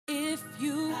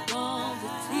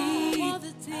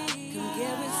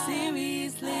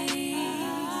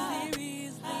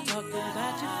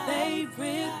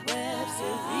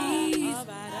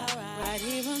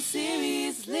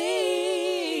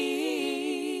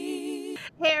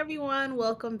Hey everyone,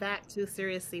 welcome back to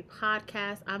Seriously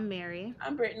Podcast. I'm Mary.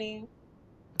 I'm Brittany.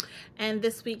 And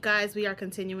this week, guys, we are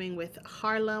continuing with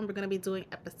Harlem. We're going to be doing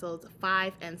episodes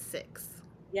 5 and 6.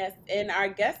 Yes, and our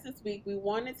guest this week, we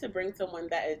wanted to bring someone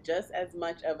that is just as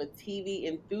much of a TV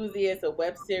enthusiast, a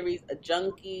web series, a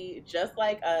junkie, just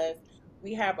like us.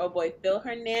 We have our boy Phil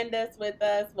Hernandez with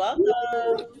us. Welcome.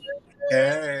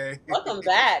 Hey. Welcome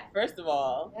back, first of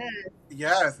all. Yes.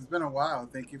 Yes, it's been a while.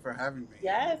 Thank you for having me.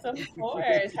 Yes, of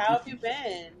course. How have you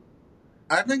been?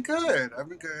 I've been good.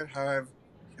 How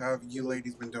have you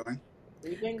ladies been doing?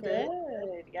 We've been Good.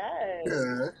 good. Yes.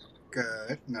 Good.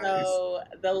 Good. Nice. So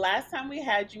the last time we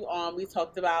had you on, we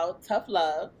talked about tough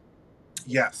love.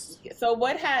 Yes. So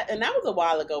and that was a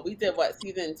while ago. We did what,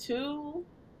 season 2?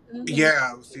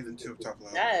 Yeah, it was season 2 of Tough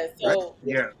Love. Yes. Right? So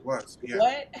Yeah, it was. Yeah.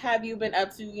 what have you been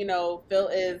up to? Phil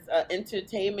is an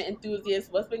entertainment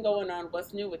enthusiast. What's been going on?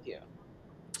 What's new with you?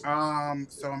 So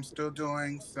I'm still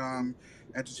doing some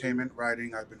entertainment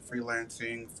writing. I've been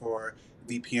freelancing for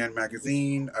VPN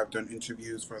magazine. I've done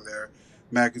interviews for their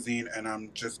magazine, and I'm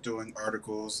just doing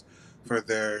articles for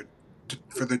the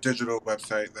digital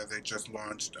website that they just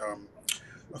launched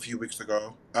a few weeks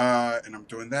ago. And I'm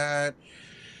doing that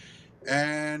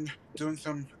and doing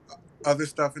some other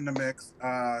stuff in the mix.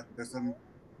 There's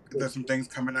some things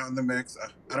coming out in the mix.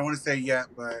 I don't want to say yet,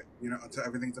 but until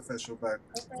everything's official, but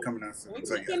it's coming out soon. We're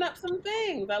So cooking yeah. up some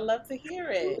things. I love to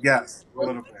hear it. Yes, a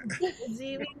little bit.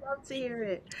 Gee, we love to hear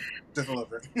it. Just a little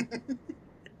bit.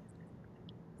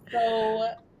 So,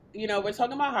 we're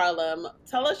talking about Harlem.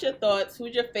 Tell us your thoughts.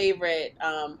 Who's your favorite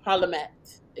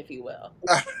Harlemette, if you will?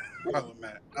 Harlem.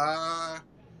 I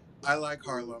like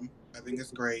Harlem. I think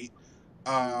it's great.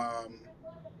 Um,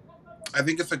 I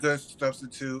think it's a good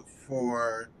substitute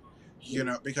for,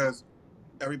 because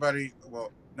everybody,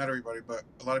 well, not everybody, but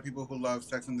a lot of people who love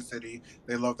Sex and the City,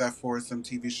 they love that foursome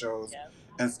TV shows Yeah.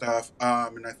 and stuff.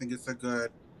 And I think it's a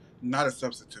good, not a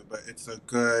substitute, but it's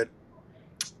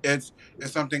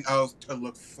something else to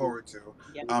look forward to.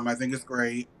 Yeah. I think it's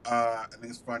great. I think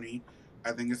it's funny.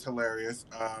 I think it's hilarious.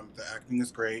 The acting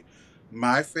is great.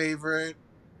 My favorite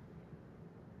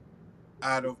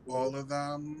out of all of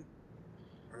them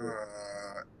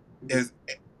is,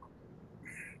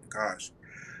 gosh,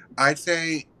 I'd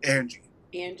say Angie.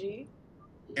 Angie.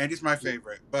 Angie's my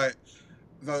favorite, but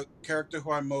the character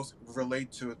who I most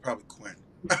relate to is probably Quinn.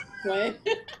 Quinn.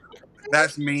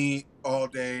 That's me all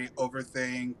day,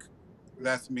 overthink.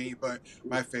 That's me, but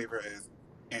my favorite is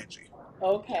Angie.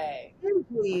 Okay.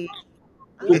 Angie.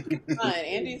 Fun.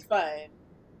 Angie's fun.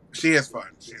 She is fun.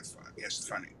 Yeah, she's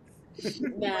funny.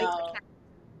 Now,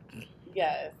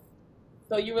 yes.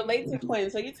 So you relate to Quinn.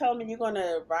 So you tell me you're going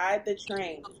to ride the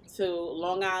train to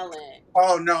Long Island,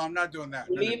 Oh no, I'm not doing that.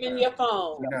 No, no, leaving no. your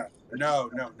phone.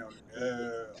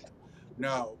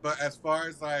 No. But as far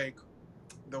as like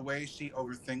the way she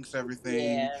overthinks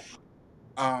everything,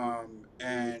 Yeah.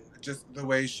 and just the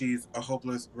way she's a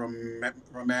hopeless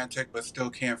romantic, but still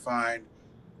can't find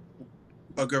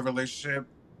a good relationship.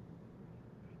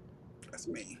 That's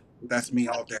me. That's me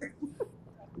all day.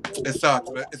 It sucks,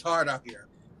 but it's hard out here.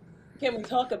 Can we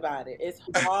talk about it? It's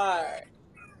hard.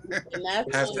 And that's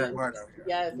Hashtag hard out here.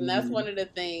 yes, and that's one of the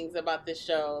things about this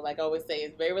show. Like I always say,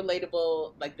 it's very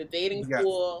relatable. Like the dating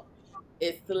pool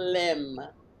is slim.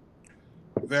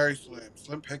 Very slim.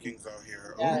 Slim pickings out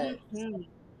here. Yes.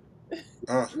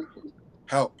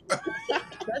 Help.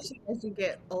 Especially as you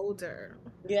get older.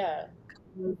 Yeah.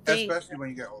 Especially when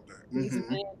you get older. These Mhm.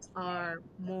 men are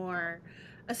more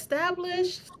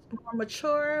established, more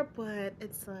mature, but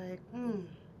it's like, who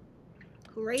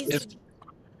raised you?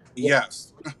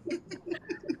 Yes.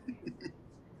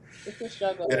 It's a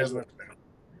struggle. It is what it is.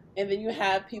 And then you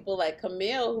have people like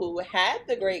Camille who had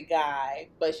the great guy,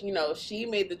 but she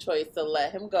made the choice to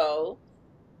let him go.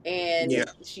 And Yeah.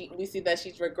 we see that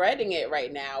she's regretting it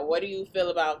right now. What do you feel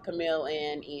about Camille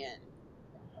and Ian?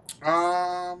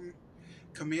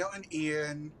 Camille and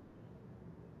Ian,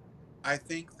 I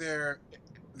think they're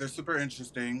super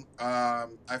interesting.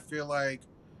 I feel like,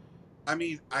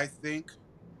 I think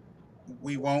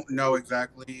we won't know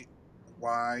exactly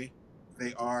why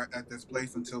they are at this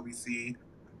place until we see,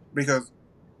 because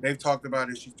they've talked about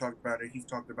it, she's talked about it, he's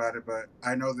talked about it, but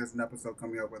I know there's an episode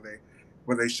coming up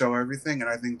where they show everything, and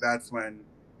I think that's when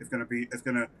it's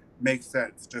gonna make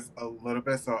sense just a little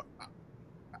bit. So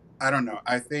I don't know.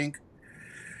 I think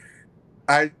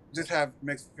I just have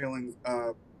mixed feelings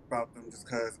about them, just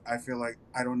because I feel like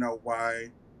I don't know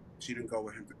why she didn't go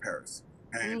with him to Paris,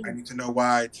 and I need to know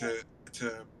why to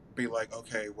be like,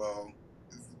 okay, well,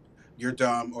 you're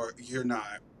dumb or you're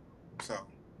not. So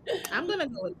I'm gonna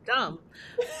go with dumb.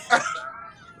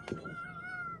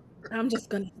 I'm just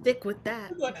gonna stick with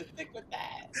that I'm going to stick with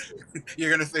that.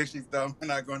 You're gonna say she's dumb and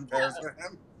not going to Paris with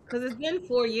him? because it's been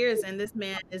 4 years and this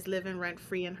man is living rent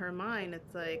free in her mind.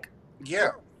 It's like,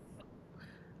 Yeah.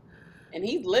 And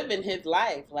he's living his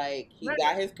life. Like he right,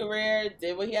 got his career,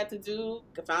 did what he had to do,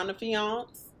 found a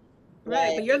fiance.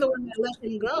 right, but Like you're the one that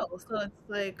let him go. So it's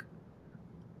like,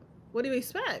 what do you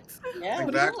expect? yeah,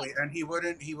 What do you want? Exactly. And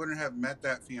he wouldn't have met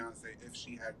that fiance if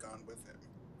she had gone with him.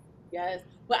 yes.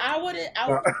 But I wouldn't.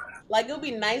 I Uh, like it would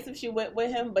be nice if she went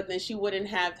with him, but then she wouldn't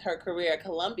have her career at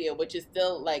Columbia, which is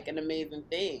still like an amazing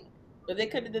thing. But they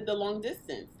could have did the long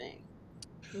distance thing.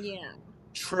 Yeah.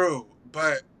 True,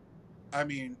 but I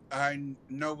mean, I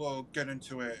know we'll get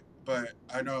into it, but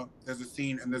I know there's a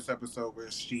scene in this episode where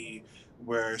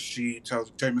she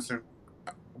tells Jameson,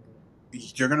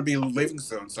 "You're gonna be leaving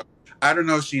soon." So I don't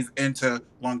know if she's into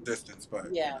long distance,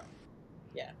 but Yeah,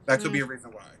 yeah, that could Mm, be a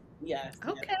reason why. yes,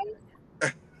 yes.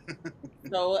 okay.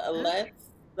 So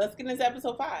let's get into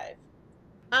episode 5.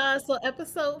 So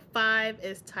episode 5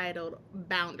 is titled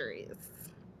Boundaries.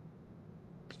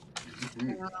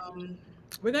 Mhm. Um,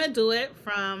 we're gonna do it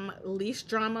from least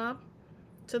drama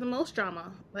to the most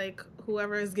drama, like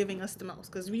whoever is giving us the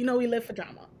most, because we know we live for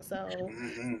drama. So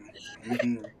Mhm.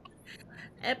 Mhm.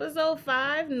 episode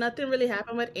 5, nothing really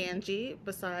happened with Angie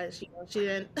besides she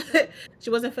didn't she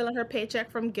wasn't feeling her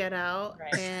paycheck from Get Out,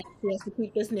 Right. and she has to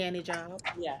keep this nanny job.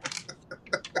 Yeah,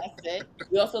 that's it.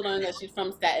 We also learned that she's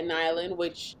from Staten Island,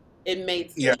 which it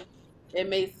made Yeah, sense. It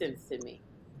made sense to me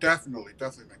definitely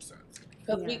makes sense.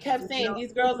 because we Yes, kept we saying know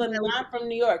these girls are not from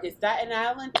New York. It's Staten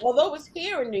Island, although it's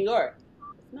here in New York.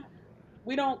 It's not.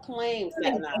 We don't claim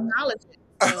Staten Island. acknowledge it.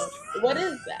 So What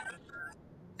is that?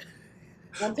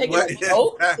 I'm taking What a is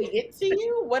boat that? to get to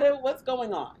you. What's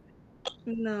going on?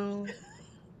 no.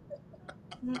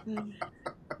 Mm-mm.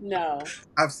 No.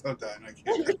 I'm so done. I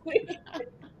can't.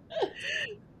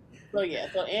 So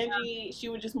yeah, so Angie, she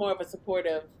was just more of a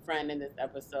supportive friend in this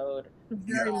episode.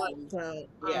 Very Yes. much so.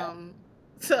 Yeah.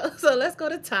 So let's go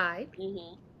to Ty.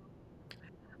 Hmm.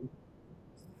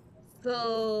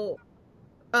 So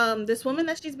this woman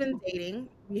that she's been dating,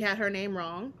 we had her name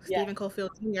wrong. Yeah. Stephen Cofield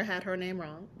Jr. had her name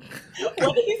wrong. What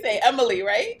did he say? Emily,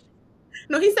 right?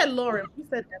 No, he said Lauren. He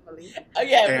said Emily. Oh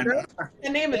yeah, but Anna. her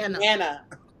name is Anna. Anna.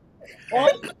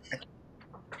 Oh,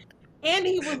 and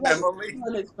he was like Emily.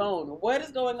 on his phone. What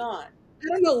is going on? I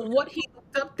don't know what he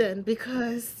looked up then,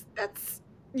 because that's,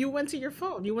 you went to your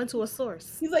phone. You went to a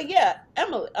source. He's like, yeah,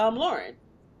 Emily, Lauren.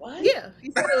 What? Yeah,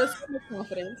 he said it was full of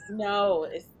confidence. No,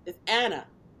 it's Anna.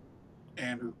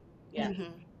 Anna. Yeah.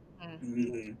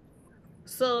 Mhm.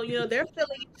 So, they're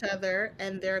feeling each other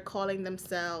and they're calling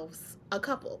themselves a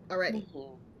couple already.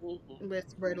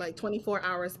 We're like 24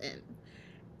 hours in.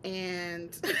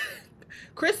 And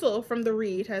Crystal from The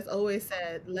Read has always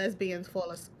said lesbians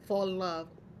fall in love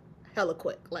hella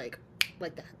quick, like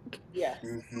that. Yeah.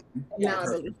 Mhm. Now I've I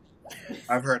heard believe. it.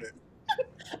 I've heard it.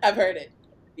 I've heard it.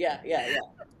 Yeah, yeah, yeah.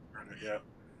 Heard it, yeah.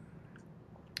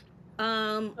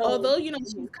 Although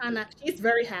Mhm. she's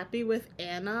very happy with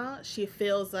Anna, she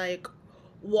feels like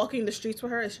walking the streets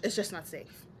with her is just not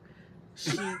safe.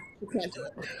 She can't do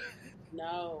it.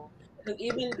 No, because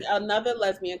even another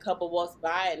lesbian couple walks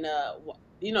by, and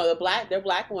they're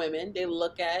black women. They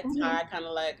look at Hmm. Ty kind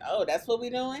of like, oh, that's what we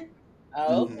doing.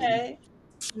 Mhm. Okay,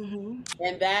 Hmm.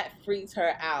 and that freaks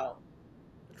her out.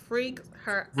 Freaks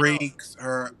her out. Freaks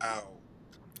her out.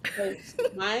 Because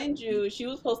mind you, she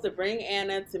was supposed to bring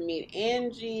Anna to meet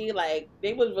Angie. Like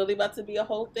they was really about to be a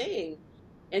whole thing,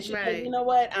 and she's like, you Right. know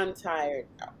what? I'm tired.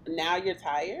 Now you're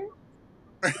tired.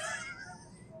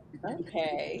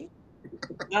 Okay.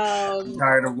 I'm Um.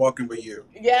 tired of walking with you.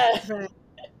 Yeah. Right.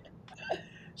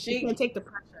 She She can't take the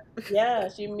pressure. Yeah,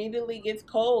 she immediately gets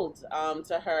cold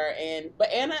to her, and but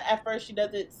Anna at first she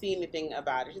doesn't see anything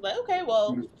about it. She's like, okay,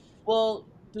 well, we'll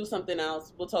do something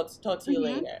else. We'll talk to you Hmm.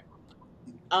 later.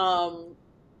 Um,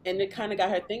 and it kind of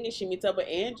got her thinking. She meets up with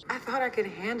Angie. I thought I could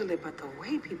handle it, but the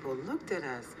way people looked at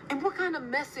us. And what kind of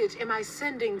message am I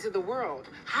sending to the world?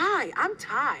 Hi, I'm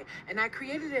Ty, and I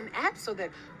created an app so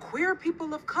that queer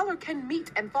people of color can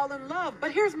meet and fall in love.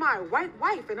 But here's my white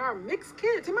wife and our mixed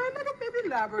kids and my little baby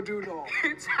labradoodle.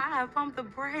 Ty, pump the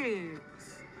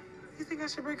brakes. You think I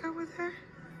should break up with her?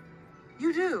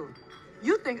 You do.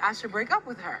 You think I should break up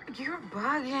with her. You're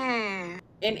bugging.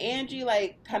 And Angie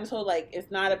like kind of told like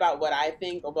it's not about what I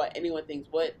think or what anyone thinks.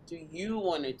 What do you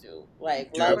want to do?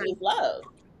 Like Yep. love is love.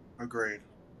 Agreed.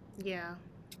 Yeah.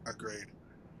 Agreed.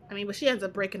 I mean, but she ends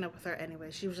up breaking up with her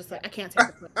anyway. She was just like, I can't take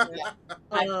the pressure Yeah,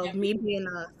 I of can't. me being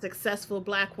a successful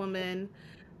black woman,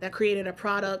 that created a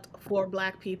product for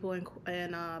black people and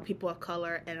people of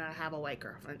color, and I have a white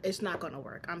girlfriend. It's not gonna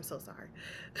work. I'm so sorry.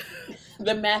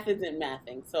 The math isn't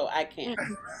mathing, so I can't.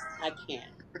 I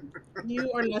can't.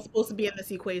 You are not supposed to be in this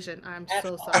equation. I'm At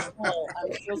so sorry. all.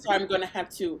 I'm so sorry. I'm going to have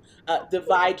to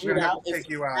divide We're you gonna have out to and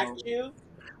take you out. subtract you.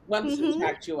 Well, I'm Hmm.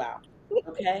 subtract you out.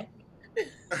 Okay?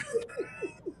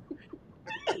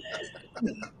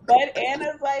 But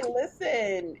Anna's like,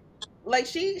 listen, like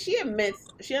she admits,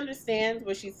 she understands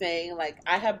what she's saying. Like,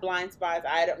 I have blind spots.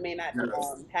 May not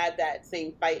Yes. have that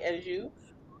same fight as you,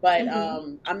 but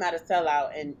Hmm. I'm not a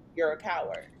sellout and you're a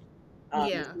coward. And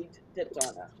Yeah. she tipped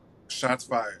on her. Shots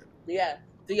fired. Yeah.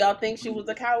 Do y'all think she was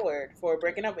a coward for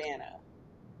breaking up with Anna?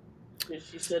 Because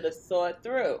she should have saw it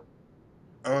through.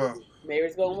 Oh.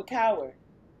 Mary's going with coward.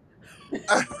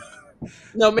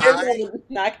 No, Mary's I going with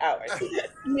not coward.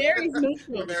 Mary's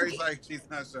neutral. Mary's like she's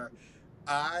not sure.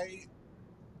 I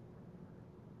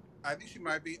I think she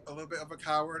might be a little bit of a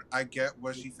coward. I get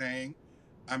what she's saying.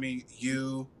 I mean,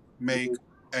 you make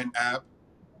an app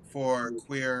for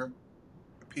queer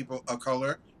people of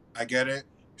color. I get it.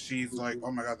 She's like,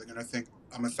 oh my god, they're gonna think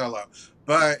I'm a sellout.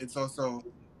 But it's also,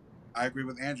 I agree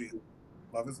with Angie.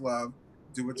 Love is love.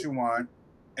 Do what you want.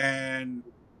 And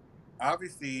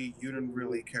obviously, you didn't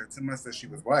really care too much that she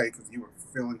was white because you were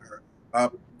filling her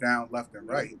up, down, left, and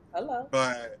right. Hello.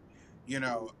 But you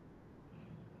know,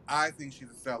 I think she's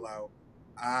a sellout.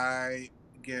 I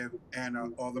give Anna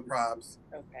all the props.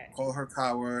 Okay. Call her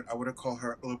coward. I would have called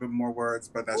her a little bit more words,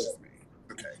 but that's just me.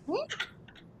 Okay.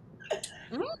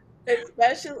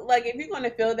 Especially like if you're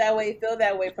gonna feel that way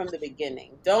from the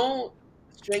beginning. Don't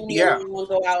string me Yeah. along,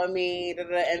 go out with me,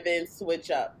 and then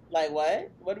switch up. Like what?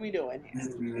 What are we doing here?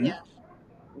 Mm-hmm. Yeah.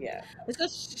 Yeah. It's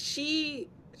because she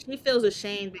feels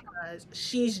ashamed because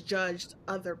she's judged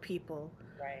other people,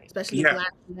 Right. especially Yeah.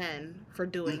 black men, for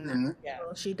doing that. Mm-hmm. Yeah.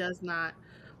 So she does not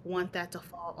want that to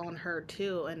fall on her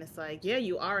too. And it's like, yeah,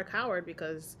 you are a coward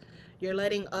because you're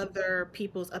letting other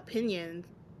people's opinions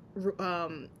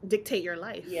dictate your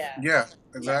life. Yeah. Yeah.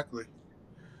 Exactly.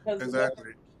 Because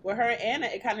Exactly. with her and Anna,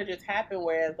 it kind of just happened.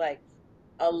 Whereas like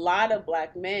a lot of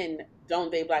black men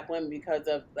don't date black women because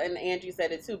of, and Angie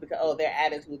said it too, because their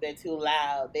attitude, they're too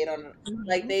loud, they don't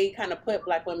like, Mhm. they kind of put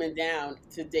black women down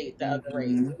to date the other race,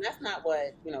 Mm-hmm. and that's not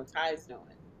what Ty's doing.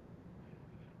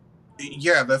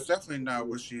 Yeah, that's definitely not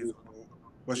what she's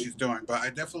doing. But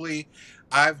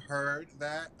I've heard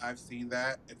that, I've seen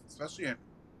that, especially in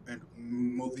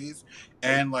movies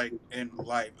and like in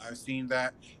life. I've seen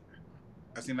that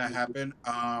happen.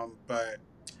 But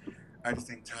I just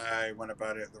think Ty went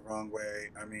about it the wrong way.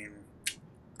 I mean,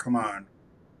 come on.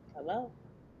 Hello.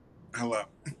 Hello.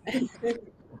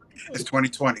 It's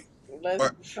 2020. Let's Or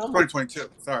come on. 2022.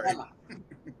 Sorry. Come on.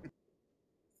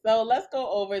 So let's go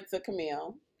over to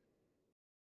Camille.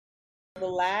 The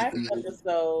last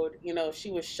episode,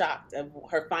 she was shocked of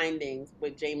her findings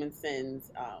with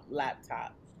Jamison's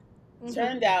laptop.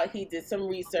 Turned out he did some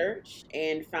research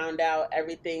and found out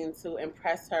everything to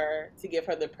impress her, to give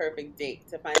her the perfect date,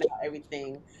 to find out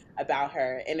everything about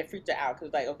her, and it freaked her out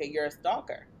because, like, okay, you're a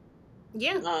stalker.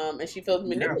 Yeah. And she feels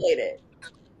manipulated.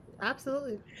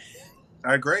 Absolutely.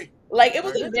 I agree. Like, it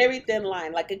was a very thin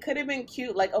line. Like, it could have been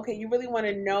cute. Like, okay, you really want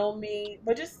to know me,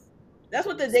 but just, that's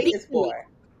what the date is for.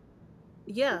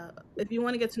 Yeah. If you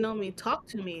want to get to know me, talk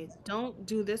to me. Don't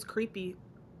do this creepy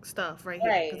stuff right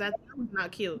here because that was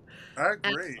not cute. I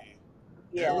agree.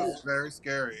 Yeah. It was very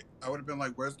scary. I would have been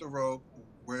like, where's the rope?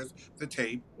 Where's the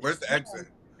tape? Where's the exit?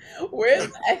 Where's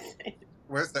the exit?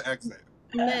 Where's the exit?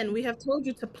 Men, we have told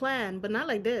you to plan, but not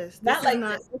like this. Not like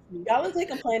this. Y'all are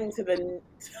taking planning to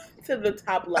the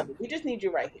top level. We just need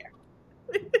you right here.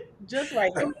 Just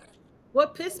right here.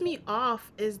 What pissed me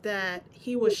off is that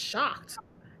he was shocked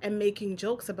and making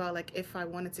jokes about, like, if I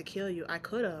wanted to kill you, I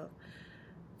could have.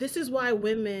 This is why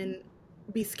women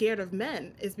be scared of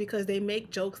men, is because they make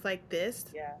jokes like this,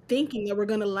 thinking that we're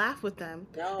gonna laugh with them.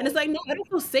 No. And it's like, no, I don't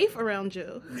feel safe around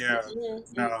you. Yeah.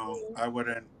 No, I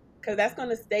wouldn't. Because that's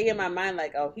gonna stay in my mind.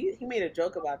 Like, oh, he made a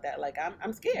joke about that. Like,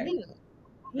 I'm scared. Yeah.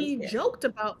 He joked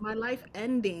about my life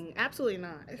ending. Absolutely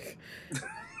not.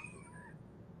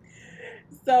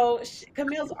 So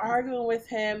Camille's arguing with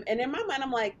him, and in my mind,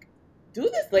 I'm like, do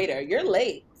this later. You're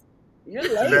late. You're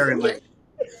late. Very late.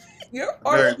 You're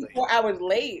already 4 hours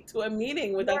late to a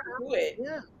meeting with Dr. Pruitt.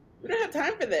 Yeah. We don't have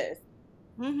time for this.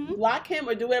 Mm-hmm. Block him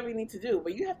or do whatever you need to do,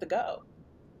 but you have to go.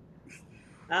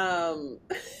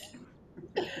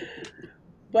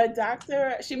 But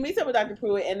she meets up with Dr.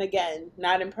 Pruitt, and again,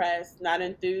 not impressed, not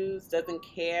enthused, doesn't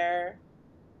care.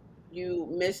 You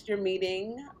missed your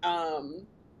meeting. I'm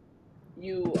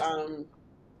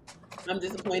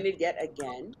disappointed yet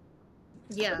again.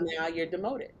 Yeah. Now you're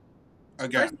demoted.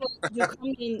 Again. First of all, you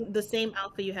come in the same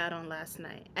outfit you had on last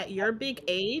night. At your big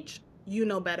age, you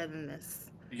know better than this.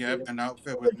 Yep, an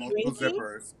outfit You with were multiple drinking,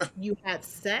 zippers. you had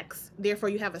sex, therefore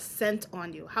you have a scent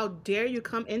on you. How dare you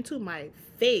come into my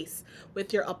face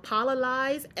with your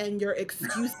apologize and your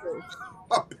excuses?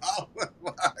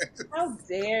 Apologize. How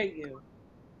dare you?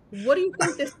 What do you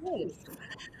think this is?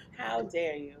 How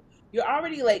dare you? You're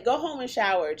already late. Go home and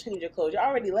shower, change your clothes. You're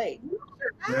already late.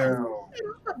 Ass. No. Get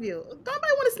off of you. Don't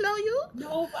nobody want to smell you.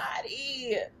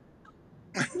 Nobody.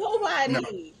 No.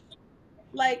 Nobody.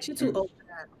 Like, She too old for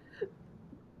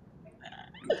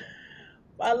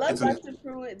I love It's a Dr.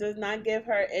 Pruitt does not give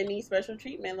her any special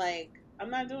treatment. Like, I'm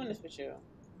not doing this with you.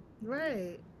 that.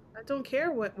 Right. I don't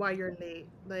care why you're late.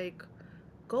 Like,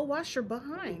 go wash your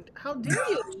behind. How dare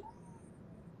you?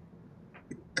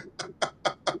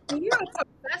 You're a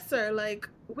professor. Like,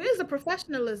 where's the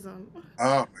professionalism?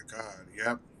 oh my god.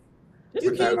 Yep. Just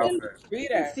You With keep that can't even outfit.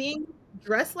 treat her. seeing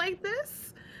dressed like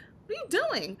this? What are you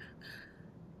doing?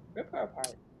 Rip her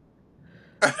apart.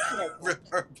 Rip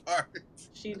her apart.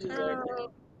 She deserves it.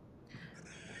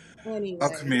 Anyway. Oh,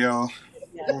 Camille.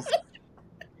 Yeah. Oof.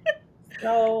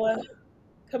 So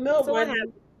Camille So what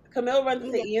runs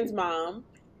into Yeah. Ian's mom,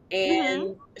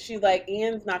 and she's like,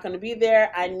 "Ian's not going to be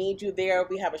there. I need you there.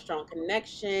 We have a strong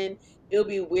connection. It'll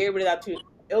be weird without you.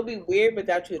 It'll be weird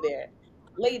without you there,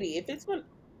 lady. If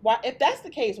that's the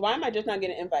case, why am I just not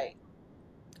getting an invite?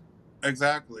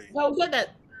 Exactly. Well, we said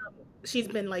that she's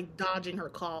been like dodging her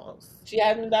calls. She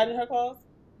hasn't done her calls.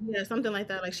 Yeah, something like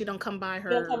that. Like she don't come by her.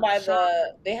 She'll come by shop.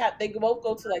 they both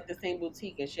go to like the same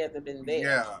boutique, and she hasn't been there.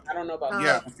 Yeah. I don't know about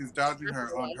Yeah, that. but she's dodging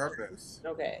her on purpose.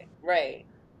 Okay, right.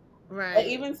 Right. But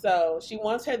even so, she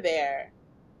wants her there.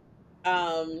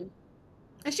 And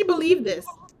she believed this.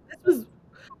 This was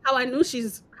how I knew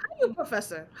she's. How are you,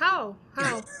 professor? How?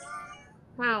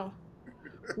 How?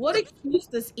 What excuse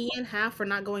does Ian have for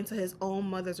not going to his own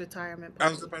mother's retirement I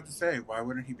party? was about to say, why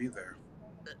wouldn't he be there?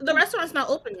 The restaurant's not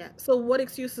open yet. So what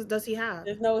excuses does he have?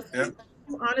 There's no excuse. Yep.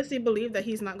 You honestly believe that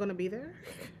he's not going to be there?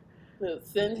 To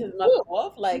send his mother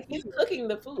off. Like, he's cooking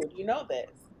the food. You know this.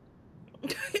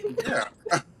 Yeah.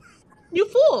 You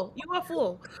fool. You a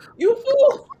fool. You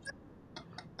fool.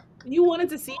 You wanted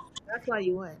to see. That's why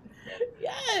you went.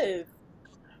 Yes.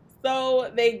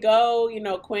 So they go,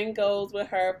 Quinn goes with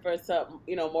her for some,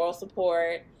 moral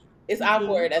support. It's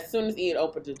awkward as soon as Ian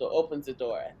opens the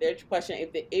door. They're questioning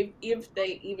if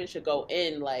they even should go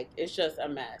in. Like, it's just a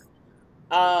mess.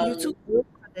 You too good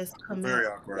for this, Camille. Very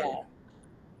awkward. Yeah.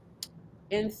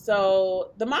 And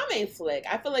so the mom ain't slick.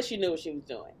 I feel like she knew what she was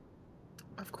doing.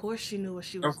 Of course she knew what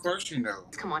she was Of course she knew.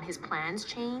 Come on, his plans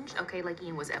changed? Okay, like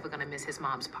Ian was ever gonna miss his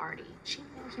mom's party. She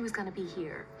knew he was gonna be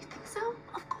here. You think so?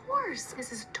 Of course.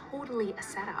 This is totally a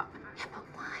setup. Yeah, but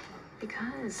why?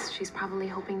 Because she's probably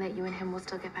hoping that you and him will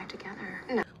still get back together.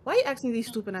 No. Why are you asking these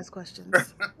stupid ass questions?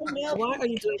 Camille, Why are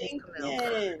you doing this,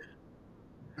 Camille?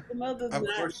 Camille does Of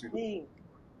not course she think.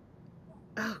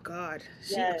 Oh God,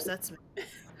 she Yes. upsets me.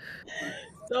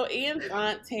 So Ian's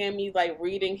aunt Tammy's like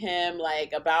reading him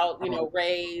like about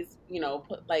Ray's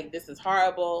like this is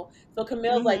horrible. So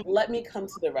Camille's like, let me come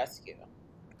to the rescue.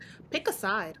 Pick a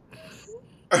side.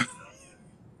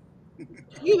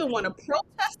 You either want to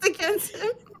protest against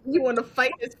him, you want to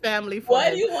fight his family for What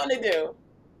him. do you want to do?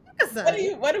 Pick a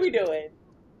side. What are we doing?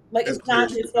 Like, it's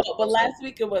not his fault, but last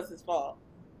week it was his fault.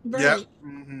 Right. Yep.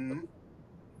 Mm-hmm.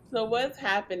 So what's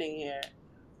happening here?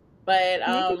 But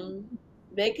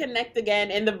they connect again,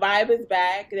 and the vibe is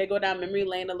back. They go down memory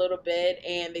lane a little bit,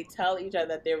 and they tell each other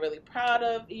that they're really proud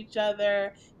of each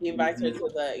other. He invites her to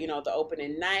the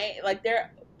opening night. Like,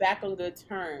 they're back on good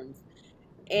terms.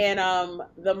 And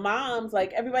the mom's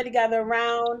like, everybody gather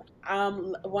around.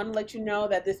 Want to let you know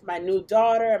that this is my new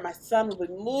daughter, and my son will be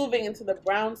moving into the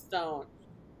brownstone.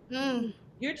 You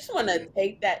just want to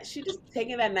take that. She just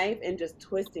taking that knife and just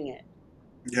twisting it.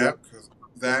 Yep, because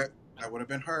that would have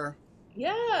been her.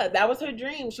 Yeah, that was her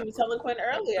dream. She was telling Quinn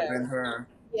earlier. Been her.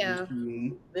 Yeah.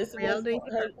 Mm-hmm. This was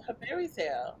her fairy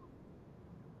tale.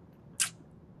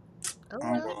 Oh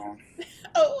Oh well. well.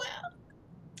 Oh well.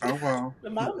 Oh well. The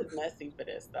mom is messy for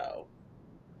this though.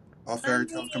 All fairy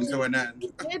tales come to an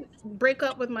end. I did break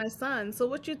up with my son. So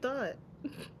what you thought?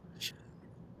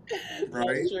 Right?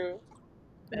 That's true.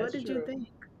 What did you think?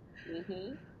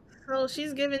 Mm-hmm. So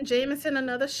she's giving Jameson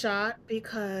another shot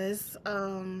because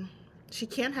she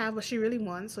can't have what she really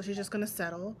wants, so she's just gonna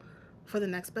settle for the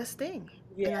next best thing.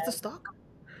 Yeah. And that's a stalker.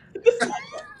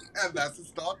 And that's a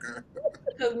stalker.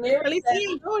 Because Mira At least said, he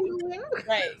ain't going nowhere.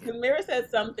 right? Because Mira said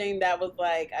something that was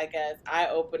like, I guess,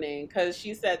 eye-opening. Because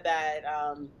she said that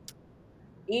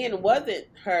Ian wasn't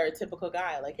her typical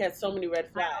guy. Like, he had so many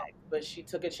red flags, but she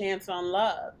took a chance on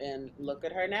love, and look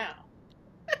at her now.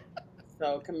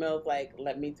 So Camille's like,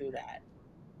 let me do that.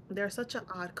 They're such an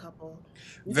odd couple.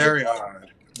 Very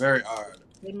odd. Very odd.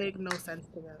 They make no sense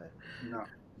together. No.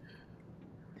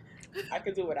 I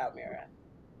could do without Mira.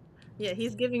 Yeah,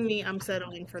 he's giving me I'm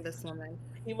settling for this woman.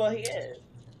 He is.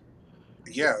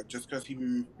 Yeah, just because he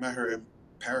met her in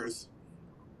Paris.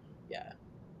 Yeah.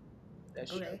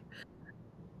 That's Okay.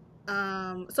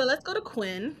 true. So let's go to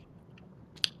Quinn.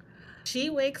 She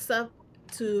wakes up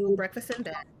to breakfast in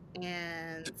bed,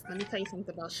 and let me tell you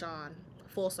something about Sean.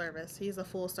 Full service. He's a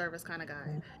full service kind of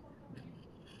guy.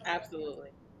 Absolutely.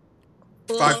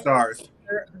 5 stars.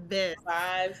 This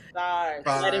 5 stars.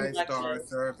 5-star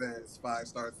service.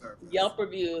 5-star service. Yelp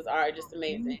reviews are just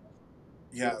amazing.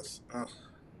 Yes.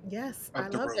 Yes, I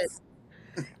love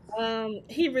it.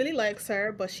 He really likes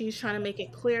her, but she's trying to make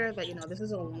it clear that, this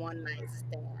is a one-night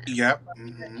stand. Yep.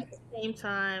 At the same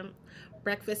time,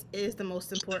 breakfast is the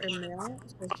most important meal,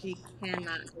 so she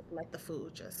cannot just let the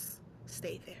food just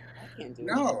stay there. I can't do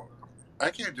No,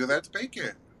 I can't do that. It's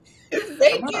bacon. It's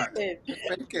bacon. Come on. It's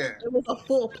bacon. It was a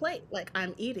full plate. Like,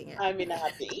 I'm eating it. I mean, I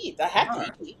have to eat. I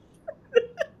have to eat.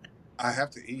 I have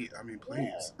to eat. I mean,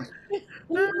 please.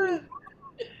 Yeah.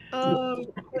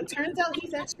 It turns out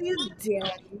he's actually a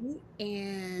daddy,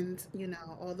 and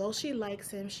although she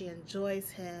likes him, she enjoys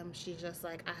him. She's just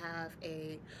like, I have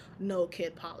a no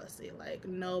kid policy, like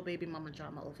no baby mama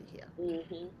drama over here.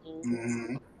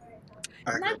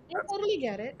 And I totally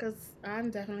get it, because I'm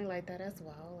definitely like that as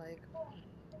well. Like,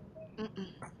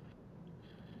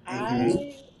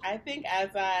 I think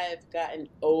as I've gotten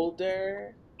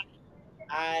older,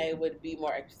 I would be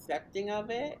more accepting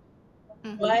of it,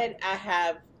 but I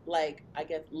have, like, I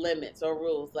guess, limits or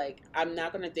rules. Like, I'm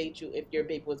not going to date you if your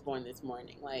baby was born this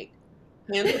morning. Like,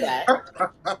 handle that.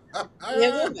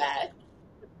 Handle that.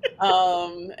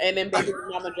 And then baby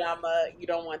mama drama, you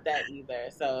don't want that either.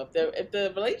 So if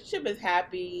the relationship is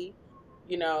happy,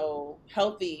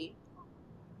 healthy,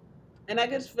 and I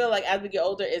just feel like as we get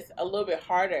older, it's a little bit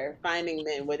harder finding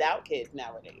men without kids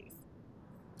nowadays.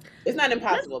 It's not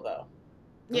impossible though.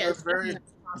 Yeah, it's very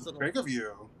big of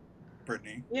you,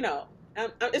 Brittany.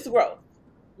 It's growth,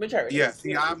 maturity. Yeah,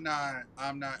 see, I'm not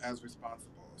as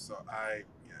responsible, so I'm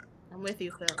with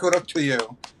you, Phil. Kudos to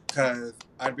you, because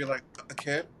I'd be like, a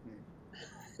kid?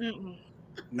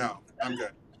 No, I'm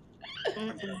good.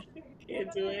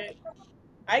 Can't do it.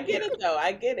 I get it though.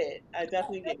 I get it. I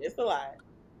definitely get it. It's a lot.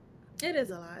 It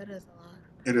is a lot. It is a lot.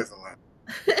 It is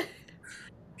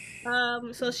a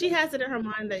lot. So she has it in her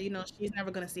mind that, she's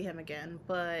never going to see him again,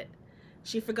 but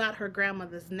she forgot her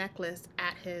grandmother's necklace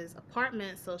at his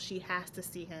apartment, so she has to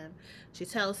see him. She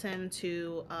tells him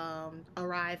to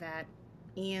arrive at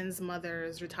Ian's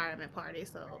mother's retirement party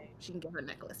so she can get her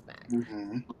necklace back.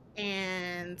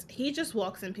 And he just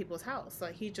walks in people's house.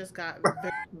 Like, he just got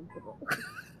very comfortable.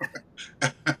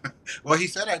 Well, he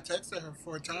said I texted her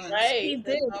 4 times. Right. He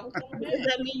did. Does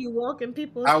that mean you walk in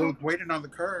people's I house? was waiting on the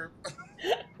curb.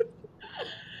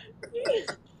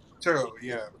 True,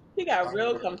 yeah. He got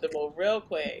real comfortable real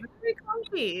quick. Very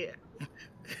comfy.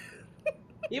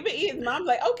 Even Ian's mom's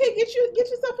like, okay, get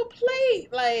yourself a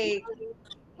plate. Like,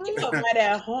 you know, right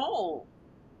at home.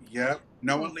 Yep.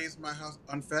 No one leaves my house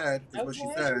unfed, is what she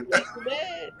said. Yes, she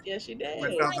did. Yes, she did.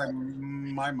 Which sounds like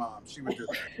my mom. She would do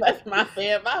that. That's my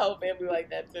family. My whole family like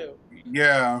that, too.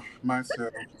 Yeah,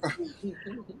 myself.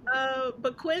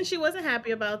 But Quinn, she wasn't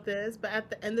happy about this. But at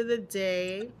the end of the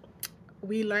day,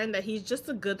 we learned that he's just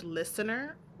a good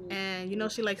listener. And,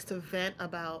 she likes to vent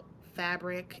about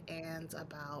fabric and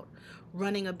about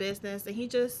running a business. And he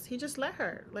just let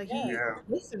her. Like, he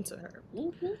listened to her.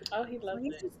 Oh, he loves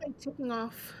it. He's just, like, ticking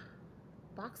off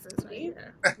boxes right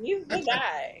here. He's the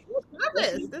guy.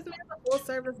 This man's a full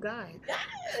service guy. Yes.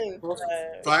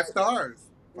 5 stars.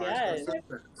 5 Yes.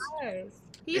 stars.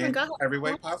 He even got every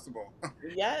way possible.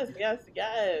 Yes.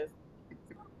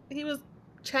 He was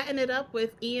chatting it up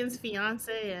with Ian's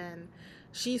fiance, and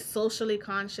she's socially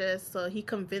conscious, so he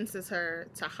convinces her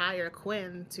to hire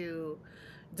Quinn to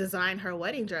design her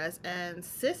wedding dress. And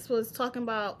sis was talking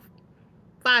about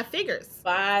 5 figures.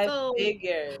 5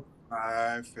 figures.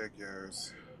 5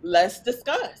 figures. Let's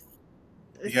discuss.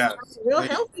 It sounds real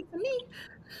healthy to me.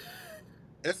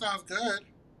 It sounds good.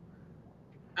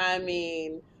 I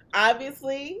mean,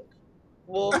 obviously,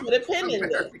 we'll put a pin in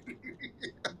this.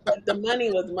 But the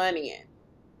money was money in.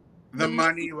 The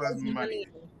money was money.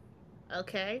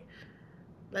 Okay.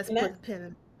 Let's put the pin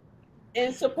in.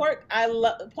 And support, I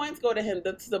love, points go to him.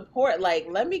 The support, like,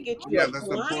 let me get you the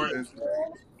support is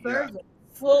great.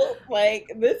 Well,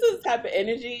 like, this is type of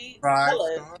energy. Five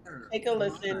Fellas, stars. take a Come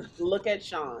listen. on. Look at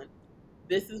Sean.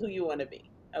 This is who you want to be.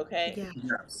 Okay? Yeah.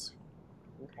 Yes.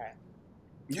 Okay.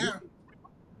 Yeah.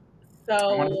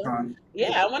 I want a So, son.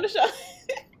 yeah, I want to show.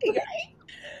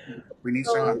 We need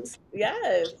So, shots.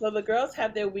 yes. So the girls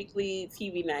have their weekly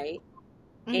TV night.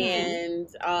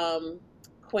 Mm-hmm. And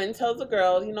Quinn tells the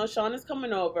girl, Sean is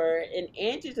coming over, and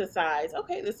Angie decides,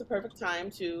 okay, this is a perfect time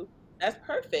to. That's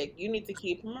perfect. You need to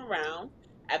keep him around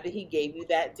after he gave you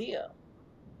that deal.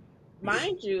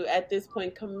 Mind you, at this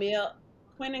point,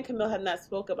 Quinn and Camille have not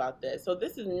spoke about this, so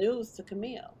this is news to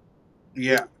Camille.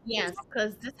 Yeah. Yes,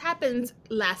 because this happened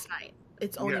last night.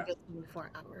 It's only Yeah. been 24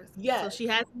 hours. Yes. So she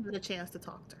hasn't had a chance to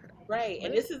talk to her. Right.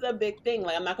 And this is a big thing.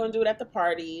 Like, I'm not going to do it at the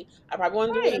party. I probably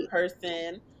want to do it in Right.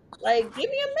 person. Like, give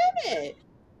me a minute.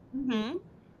 Mm-hmm.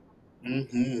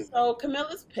 Mm-hmm. So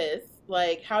Camilla's pissed.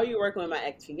 Like, how are you working with my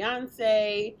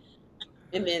ex-fiance?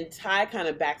 And then Ty kind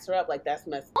of backs her up, like, that's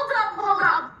messed up.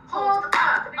 Hold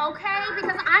up, okay?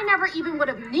 Because I never even would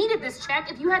have needed this check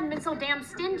if you hadn't been so damn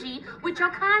stingy with your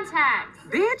contacts.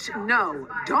 Bitch, no.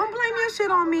 Don't blame your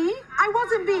shit on me. I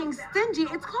wasn't being stingy.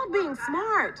 It's called being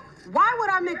smart. Why would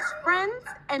I mix friends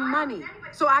and money?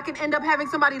 So I can end up having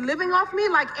somebody living off me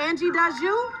like Angie does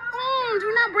you?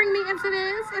 Do not bring me into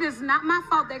this. It is not my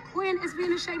fault that Quinn is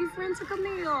being a shady friend to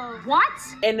Camille. What?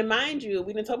 And mind you,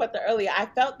 we didn't talk about that earlier. I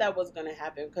felt that was going to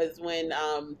happen because when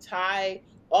Ty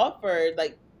offered,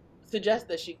 like, suggest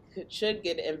that she should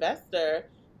get an investor,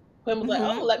 Quinn was like,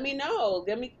 "Oh, let me know."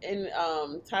 And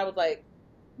Ty was like,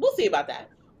 "We'll see about that."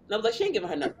 And I was like, "She ain't giving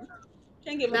her nothing. She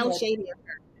ain't giving That her was nothing." shady of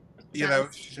her. Yeah, that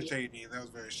was shady. That was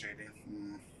very shady.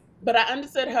 But I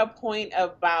understood her point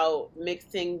about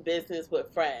mixing business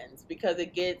with friends because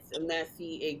it gets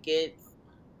messy. It gets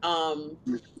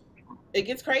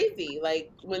crazy.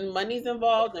 Like, when money's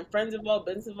involved and friends involved,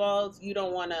 business involved, you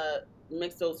don't want to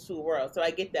mix those two worlds. So I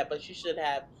get that, but you should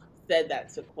have said that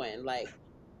to Quinn. Like,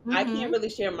 I can't really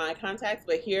share my contacts,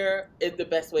 but here is the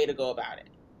best way to go about it.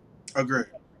 Agree.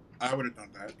 I would have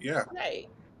done that. Yeah. Right.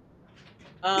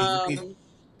 Easy.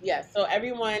 Yeah, so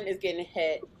everyone is getting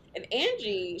hit. And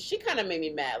Angie, she kind of made me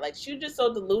mad. Like, she was just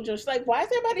so delusional. She's like, why is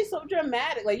everybody so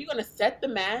dramatic? Like, you're going to set the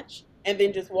match and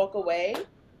then just walk away?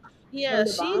 Yeah,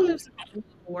 she lives in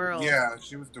the world. Yeah,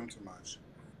 she was doing too much.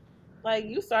 Like,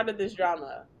 you started this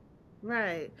drama.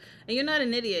 Right. And you're not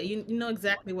an idiot. You know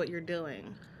exactly what you're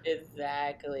doing.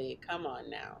 Exactly. Come on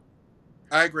now.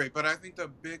 I agree. But I think the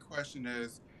big question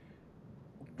is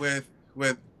with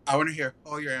I want to hear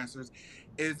all your answers.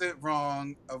 Is it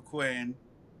wrong of Quinn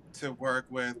to work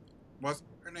with, what's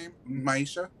her name?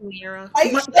 Maisha? Mira.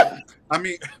 I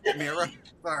mean, Mira.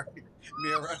 Sorry.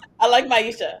 Mira. I like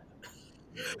Maisha.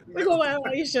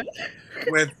 Maisha.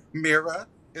 With Mira,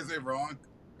 is it wrong?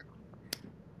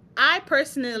 I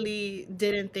personally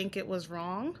didn't think it was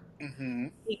wrong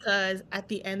because at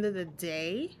the end of the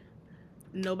day,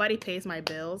 nobody pays my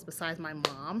bills besides my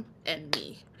mom and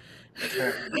me.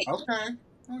 Okay.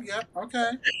 Oh, yeah.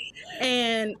 Okay.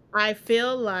 And I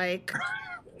feel like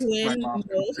Quinn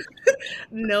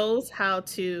knows how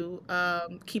to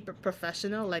keep it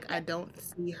professional. Like, I don't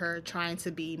see her trying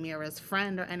to be Mira's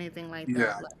friend or anything like that.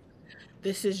 Yeah. Like,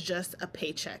 this is just a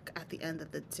paycheck at the end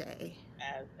of the day.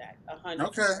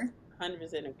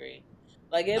 100% agree.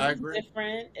 Like, it was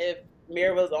different if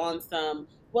Mira was on some,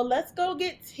 well, let's go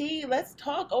get tea. Let's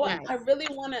talk. Oh, yes. I really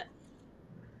want to.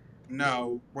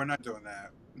 No, we're not doing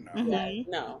that. No.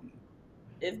 No.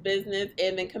 It's business.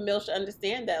 And then Camille should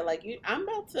understand that. Like, I'm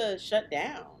about to shut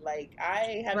down. Like,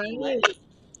 I have money.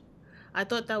 I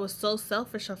thought that was so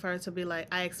selfish of her to be like,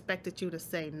 I expected you to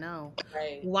say no.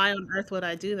 Right. Why on earth would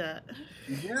I do that?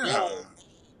 Yeah.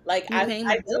 Like, I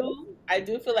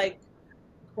do feel like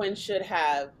Quinn should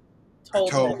have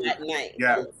told her that night.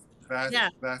 Yeah.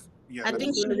 I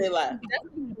think she definitely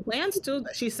plans to.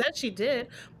 She said she did,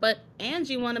 but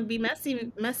Angie want to be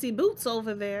messy boots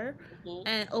over there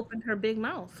and open her big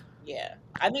mouth. Yeah,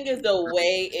 I think it's the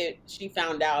way she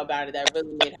found out about it that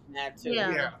really made her mad too.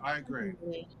 Yeah, I agree.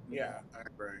 Yeah, I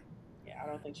agree. Yeah, I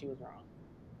don't think she was wrong.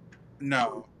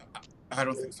 No, I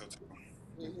don't think so too.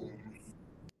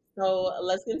 So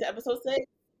let's get into episode 6,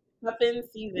 Cuffin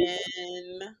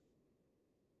season.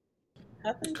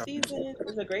 Cuffin season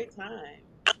is a great time.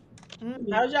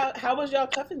 How was y'all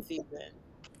cuffing season?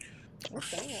 What's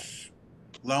that?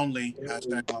 Lonely.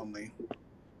 #lonely.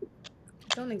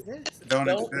 Don't exist. Don't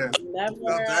exist. Never.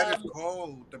 The bed is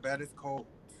cold. The bed is cold.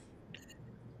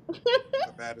 The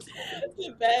bed is cold.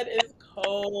 The bed is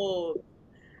cold.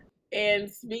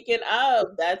 And speaking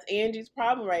of, that's Angie's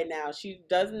problem right now. She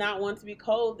does not want to be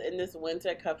cold in this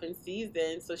winter cuffing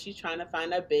season, so she's trying to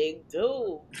find a big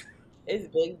dude. It's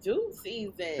big dude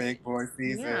season. Big boy Yeah.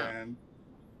 season.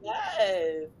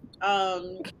 Yes.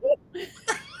 Um.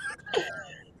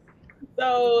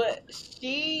 So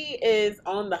she is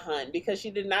on the hunt because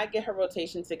she did not get her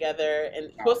rotation together, and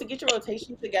you're supposed to get your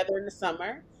rotation together in the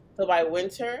summer. So by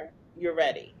winter, you're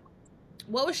ready.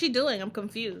 What was she doing? I'm She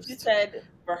confused. said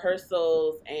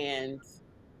rehearsals and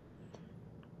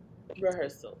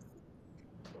rehearsals.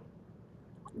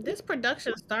 This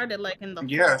production started like in the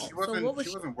Yeah, fall. she So wasn't. what She was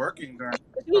she? wasn't working during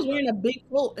She all was that. wearing a big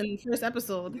coat in the first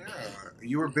episode. Yeah,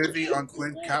 you were busy on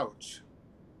Quinn's couch.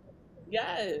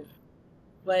 Yes,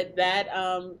 but that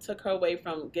took her away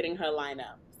from getting her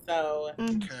lineup. So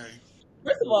Mm. Okay.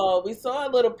 first of all, we saw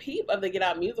a little peep of the Get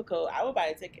Out musical. I would buy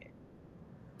a ticket.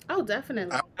 Oh,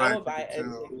 definitely. I would I buy a would buy ticket a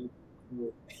too.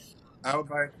 ticket. I would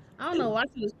buy. I don't know why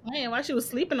she was playing, why she was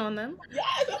sleeping on them.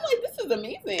 Yes, I'm like, this is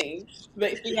amazing. The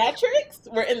theatrics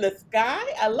were in the sky.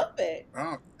 I love it.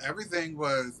 Oh, everything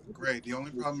was great. The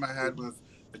only problem I had was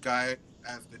the guy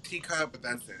as the teacup, but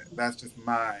that's it. That's just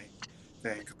my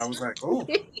thing. 'Cause I was like, oh,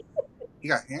 he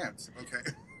got hands.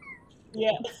 Okay,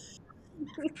 Yeah,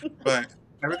 but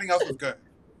everything else was good.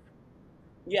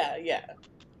 yeah.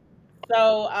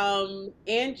 So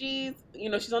Angie's,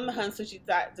 she's on the hunt, so she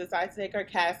decides to take her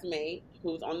castmate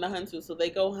who's on the hunt too. So they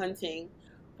go hunting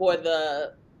for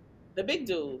the big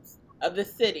dudes of the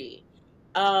city.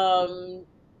 Um,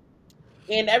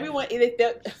 and everyone,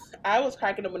 I was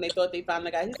cracking up when they thought they found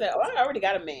the guy. He said, "Oh, I already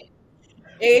got a man."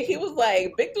 And he was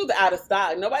like, "Big dude's out of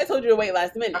stock. Nobody told you to wait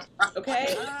last minute."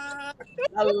 Okay,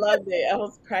 I loved it. I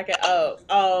was cracking up.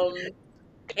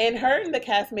 And her and the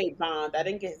castmate bond. I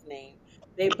didn't get his name.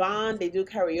 They bond. They do His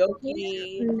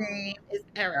karaoke. name is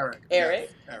Eric. Eric, yes,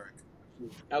 Eric.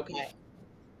 Eric. Okay.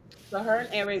 So her and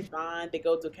Eric bond. They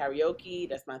go to karaoke.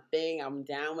 That's my thing. I'm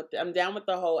down with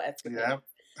the whole escapade. Yeah.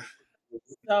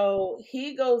 So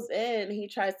he goes in. He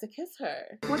tries to kiss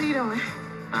her. What are you doing?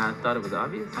 I thought it was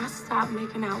obvious. I stopped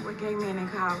making out with gay men in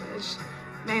college.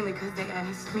 Mainly because they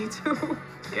asked me to.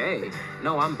 Gay?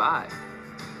 No, I'm bi.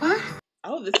 What?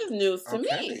 Oh, this is news to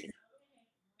Okay. me.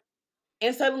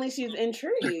 And suddenly she's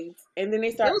intrigued. And then they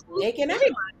It start was news making to out.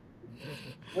 everybody.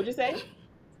 What'd you say?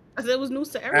 I said it was news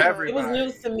to everybody. It was Everybody.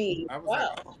 news to me. I was Wow.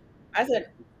 like, oh, I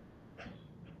said,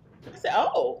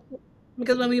 oh,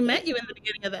 Because when we met you in the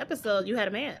beginning of the episode, you had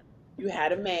a man. you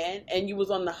had a man and you was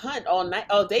on the hunt all night,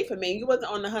 all day for men. You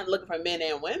wasn't on the hunt looking for men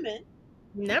and women.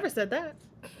 You never said that.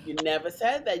 You never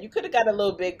said that. You could have got a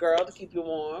little big girl to keep you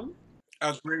warm.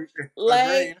 agreed.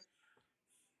 Like, Agreed.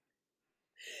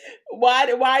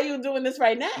 why are you doing this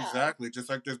right now? Exactly. Just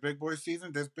like this big boy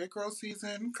season, this big girl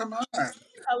season. Come on.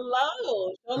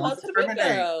 Hello. Show Don't love to the big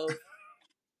discriminate. girls.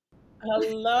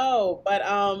 Hello. But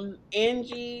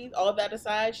Angie, all that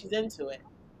aside, she's into it.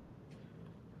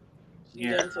 She's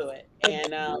Yeah. into it.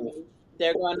 And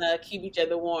they're gonna keep each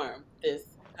other warm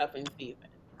this cuffing season.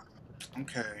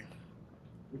 Okay.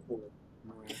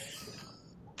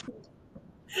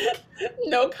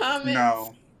 No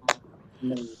comments.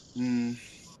 No. Mm.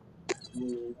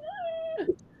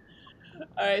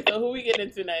 All right, so who we get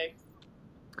into next?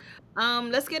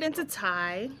 Let's get into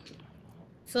Ty.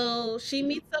 So she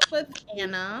meets up with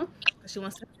Anna. She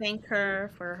wants to thank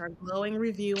her for her glowing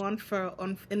review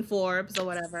in Forbes or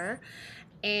whatever.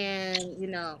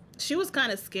 And she was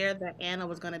kind of scared that Anna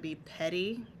was going to be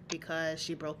petty because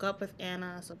she broke up with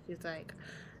Anna. So she's like,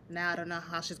 now I don't know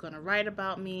how she's going to write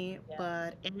about me. Yeah.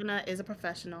 But Anna is a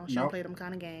professional. She don't play them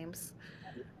kind of games.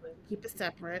 Keep it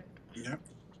separate. Yep.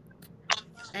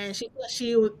 And she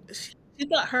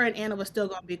thought her and Anna was still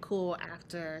going to be cool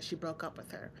after she broke up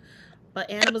with her. But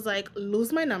Anna was like,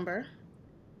 lose my number.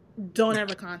 Don't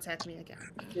ever contact me again.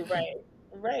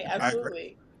 Right,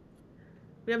 absolutely.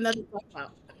 We have nothing to talk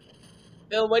about.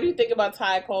 Bill, what do you think about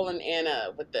Ty calling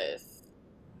Anna with this?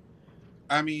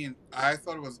 I mean, I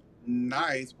thought it was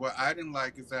nice. What I didn't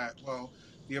like is that, well,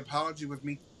 the apology was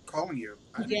me calling you.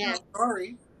 I didn't know,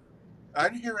 sorry. I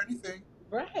didn't hear anything.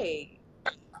 Right.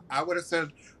 I would have said,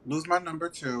 lose my number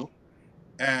too,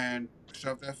 and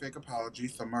shove that fake apology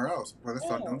somewhere else where the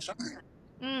sun don't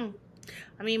shine.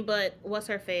 I mean, but what's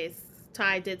her face?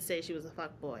 Ty did say she was a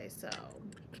fuckboy, so.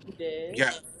 She did.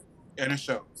 Yeah, and it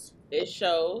shows. It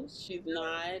shows. She's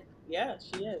not. Yeah,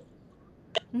 she is.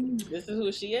 This is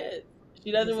who she is.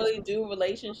 She doesn't really do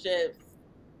relationships,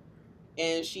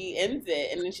 and she ends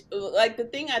it. And then like the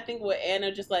thing I think with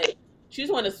Anna, just like she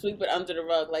just want to sweep it under the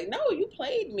rug. Like, no, you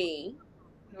played me.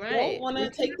 Right. Don't want to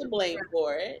take the blame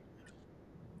for it.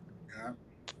 Yeah.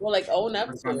 Well, like own up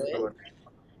to it.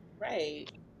 Right.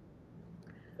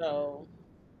 So.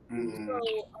 So,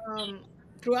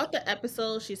 throughout the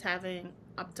episode, she's having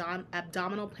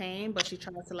abdominal pain, but she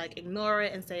tries to like ignore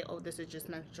it and say, "Oh, this is just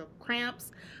menstrual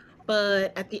cramps."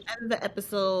 But at the end of the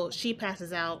episode, she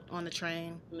passes out on the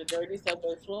train On the dirty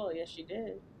subway floor. Yes, she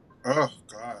did. Oh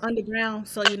God. underground.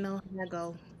 So you know how that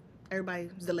go.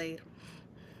 Everybody's delayed.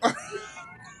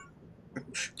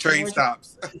 Train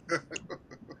stops.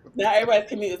 Now everybody's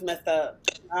commute is messed up.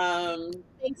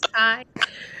 Thanks, Ty.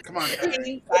 Come on,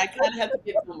 Ty. I kind of have to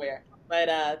get somewhere, but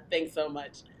thanks so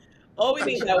much. All we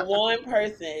need is that one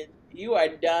person. You are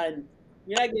done.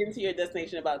 You're not getting to your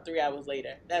destination about 3 hours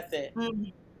later. That's it.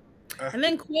 Mhm. And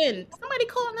then Quinn, somebody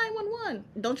call 911.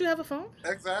 Don't you have a phone?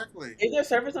 Exactly. Is there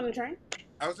service on the train?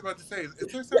 I was about to say, is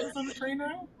there service on the train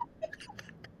now?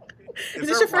 Is Is there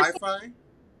this your first? Wi-Fi?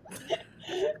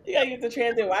 You gotta use the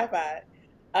transit Wi-Fi. Is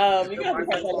You the gotta have to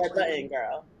press Wi-Fi that button, operating?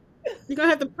 girl. You're gonna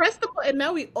have to press the button.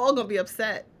 Now we all gonna be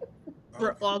upset.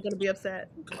 We're Okay. all gonna be upset.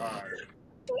 God.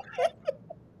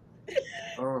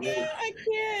 Oh. I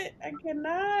can't. I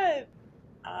cannot.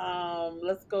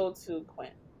 Let's go to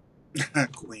Quinn.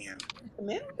 Queen.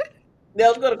 Quinn? Yeah,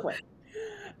 let's go to Quinn.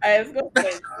 All right, let's go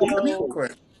to Quinn.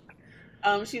 Quit.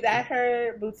 She's at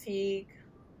her boutique.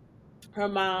 Her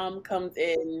mom comes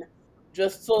in,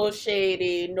 just so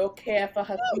shady, no care for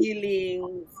her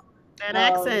feelings. That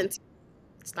accent.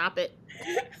 Stop it.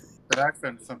 That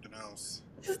accent is something else.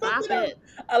 Stop it.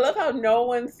 I love how no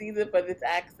one sees it for this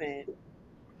accent.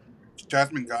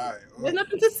 Jasmine Guy. There's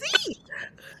nothing to see.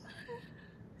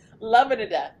 Love her to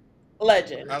death.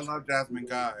 Legend. I love Jasmine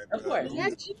Guy. Of course.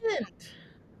 Legend.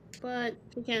 But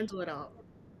she can't do it all.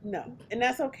 No, and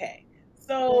that's okay.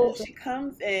 So she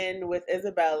comes in with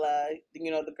Isabella,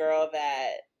 the girl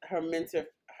that her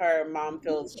mom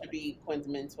feels should be Quinn's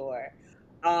mentor.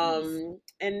 And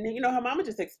her mom is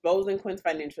just exposing Quinn's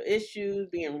financial issues,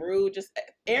 being rude, just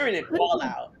airing it all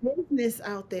out. Business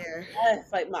out there.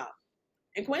 Yes, like mom.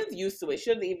 And Quinn's used to it. She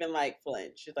doesn't even like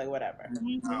flinch. She's like, whatever.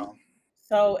 Oh.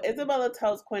 So Isabella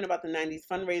tells Quinn about the 90s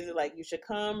fundraiser, like, you should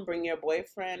come, bring your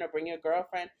boyfriend or bring your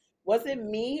girlfriend. Was it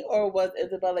me or was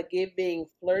Isabella giving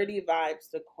flirty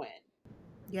vibes to Quinn?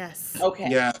 Yes. Okay.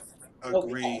 Yes.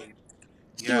 Agreed. Okay.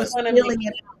 She was feeling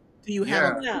it out. Do you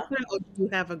have a boyfriend or do you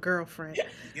have a girlfriend?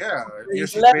 Yeah.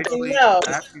 She's Let me basically know.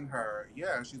 asking her.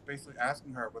 Yeah, she's basically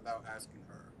asking her without asking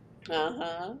her.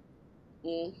 Uh-huh.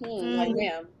 Mm-hmm. Like,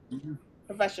 ma'am.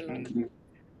 Professional.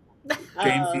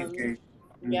 James Gate.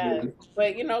 Yes.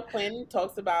 But, Quinn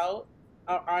talks about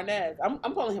Arnez.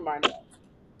 I'm calling him Arnez.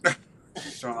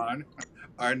 Sean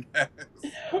Arnez.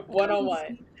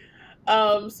 One-on-one.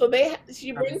 So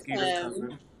she brings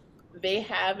him. They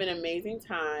have an amazing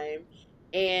time,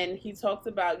 and he talks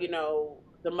about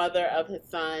the mother of his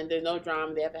son. There's no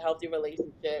drama. They have a healthy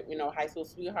relationship. High school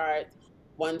sweethearts.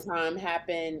 One time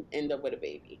happened, end up with a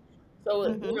baby.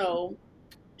 So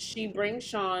she brings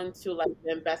Sean to like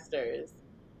the investors,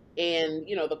 and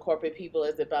the corporate people,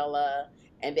 Isabella.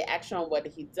 And they ask Sean what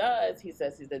he does. He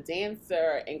says he's a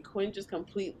dancer, and Quinn just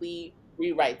completely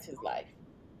rewrites his life.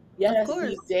 Yes,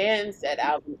 he danced at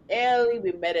Alvin Ailey.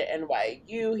 We met at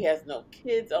NYU. He has no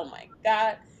kids. Oh my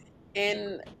God.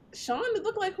 And Sean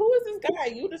looked like, who is this guy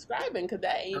you describing? Because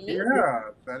that ain't me. Yeah,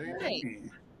 that ain't me.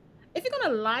 If you're going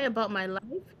to lie about my life,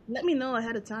 let me know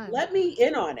ahead of time. Let me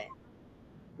in on it.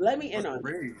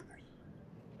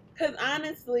 Because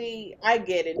honestly, I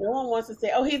get it. No one wants to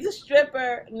say, oh, he's a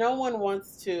stripper. No one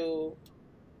wants to.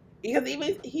 Because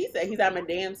even he said I'm a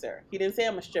dancer. He didn't say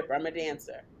I'm a stripper. I'm a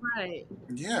dancer. Right.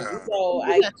 Yeah. So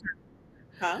I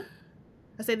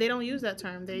say they don't use that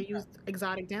term. They use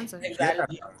exotic dancer.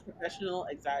 Professional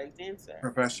exotic dancer.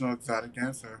 Professional exotic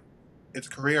dancer. It's a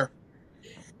career.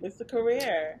 It's a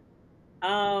career.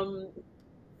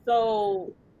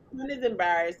 So Quinn is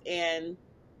embarrassed and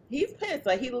he's pissed.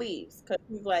 Like, he leaves because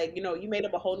he's like, you made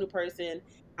up a whole new person.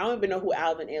 I don't even know who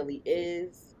Alvin Ailey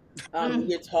is.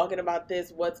 You're talking about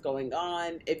this. What's going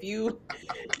on? If this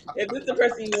is the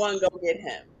person you want, go get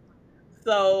him.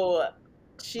 So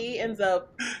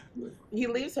he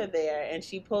leaves her there, and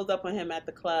she pulls up on him at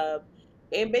the club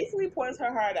and basically pours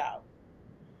her heart out.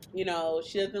 She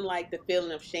doesn't like the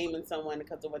feeling of shaming someone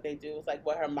because of what they do. It's like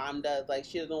what her mom does. Like,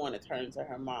 she doesn't want to turn to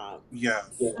her mom. Yes.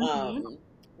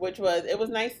 It was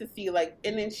nice to see, like,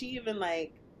 and then she even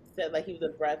like said like he was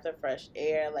a breath of fresh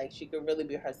air. Like, she could really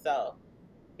be herself.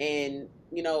 And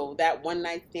that one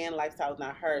night stand lifestyle is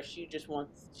not her. She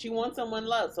wants someone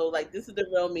loved. So like, this is the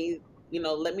real me.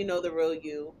 Let me know the real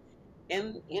you.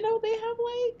 And they have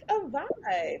like a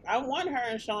vibe. I want her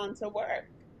and Sean to work.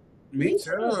 Me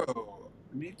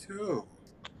too.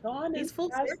 Sean is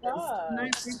full service.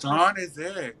 Sean is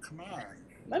it. Come on.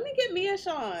 Let me get me a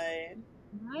Sean.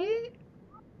 Right?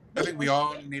 I think we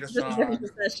all need a Just a different Sean.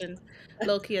 profession.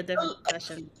 Low key, a different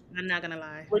profession. I'm not gonna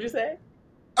lie. What'd you say?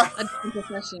 A different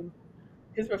profession.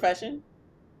 His profession?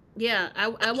 Yeah,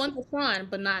 I want the Sean,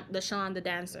 but not the Sean the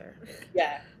dancer.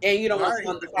 Yeah. And you don't want Right,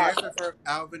 Sean the the dancer father. for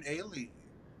Alvin Ailey.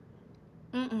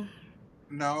 Mm-mm.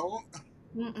 No,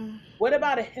 Mm-mm. What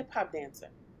about a hip hop dancer?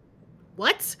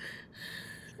 What?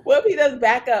 What if he does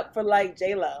backup for like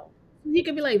J-Lo? He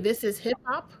could be like, "This is hip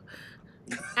hop."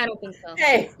 I don't think so.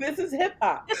 Hey, this is hip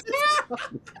hop.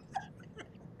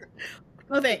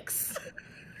 No thanks.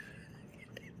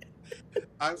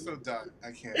 I'm so done.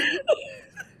 I can't.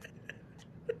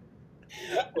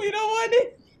 We don't want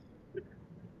it.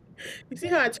 You see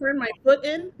how I turned my foot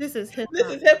in? This is hip This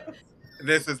hop. is hip hop.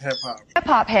 This is hip hop. Hip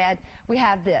hop head, we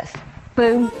have this.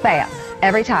 Boom, bam.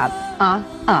 Every time.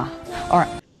 Or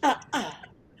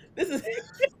This is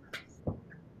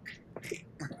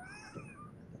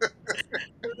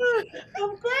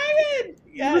I'm crying.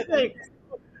 Yes.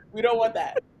 We don't want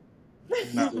that.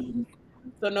 No.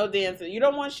 So no dancer. You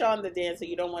don't want Sean the dancer.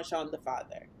 You don't want Sean the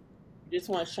father. You just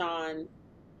want Sean.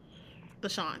 The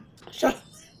Sean. Sean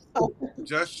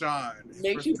Just Sean. His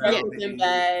makes you breakfast in personality.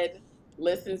 bed,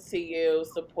 listens to you,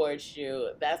 supports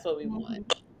you. That's what we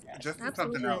want. Yeah. Just do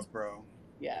Absolutely. something else, bro.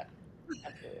 Yeah,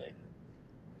 absolutely.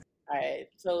 All right,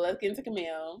 so let's get into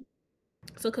Camille.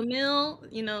 So Camille,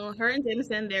 her and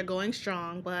Jameson, they're going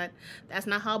strong, but that's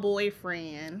not her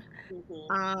boyfriend.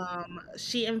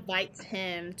 She invites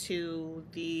him to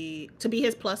be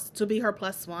her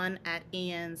plus one at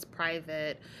Ian's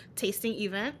private tasting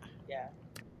event. Yeah.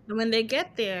 And when they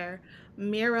get there,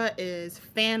 Mira is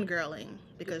fangirling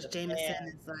because Jameson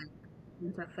is like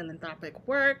into philanthropic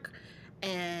work,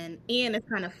 and Ian is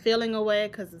kind of feeling away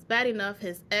because it's bad enough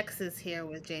his ex is here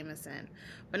with Jameson,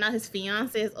 but now his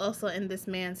fiance is also in this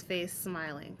man's face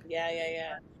smiling.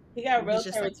 Yeah. He got real He's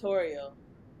just territorial.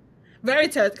 Very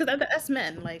territorial because they're the S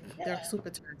men, like they're super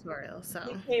territorial. So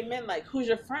he came in like, "Who's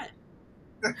your friend?"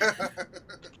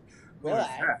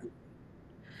 Relax.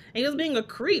 And he was being a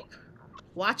creep,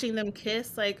 watching them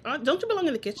kiss. Like, don't you belong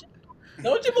in the kitchen?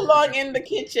 Don't you belong in the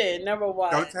kitchen? Number one.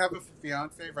 Don't you have a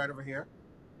fiance right over here?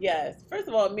 Yes. First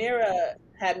of all, Mira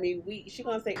had me weak. She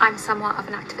gonna say, I'm somewhat of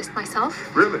an activist myself.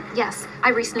 Really? Yes, I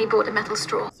recently bought a metal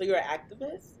straw. "So you're an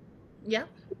activist?" Yeah.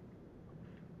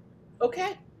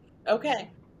 Okay.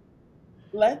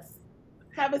 Let's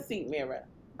have a seat, Mira.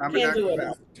 I'm an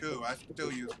activist too. I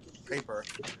still use paper.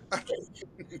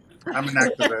 I'm an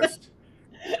activist.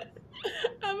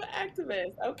 I'm an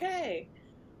activist. Okay.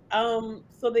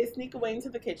 So they sneak away into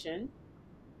the kitchen.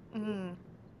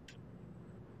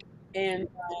 And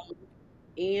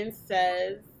Ian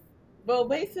says, well,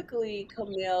 basically,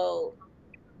 Camille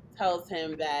tells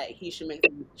him that he should make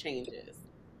some changes.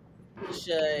 He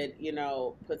should,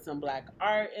 put some black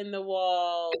art in the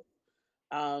walls,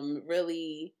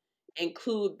 really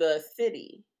include the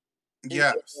city in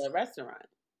the restaurant.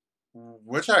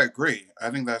 Which I agree. I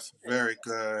think that's very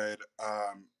good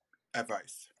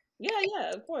advice.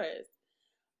 Yeah, of course.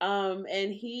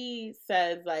 And he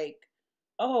says like,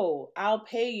 "Oh, I'll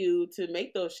pay you to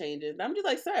make those changes." And I'm just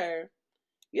like, "Sir,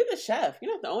 you're the chef.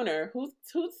 You're not the owner. Who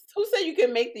said you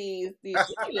can make these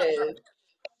changes?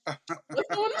 What's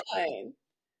going on?"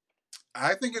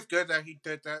 I think it's good that he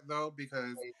did that though,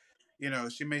 because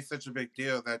she made such a big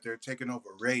deal that they're taking over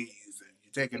Rays and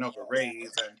you're taking over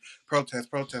Rays and protest.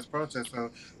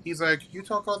 So he's like, "You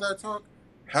talk all that talk,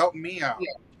 help me out."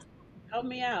 Yeah. Help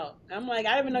me out. I'm like,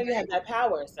 I didn't even know you had that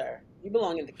power, sir. You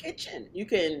belong in the kitchen. You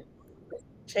can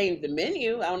change the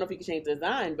menu. I don't know if you can change the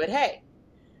design, but hey.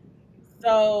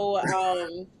 So,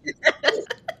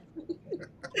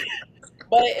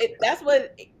 but that's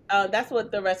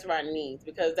what the restaurant needs,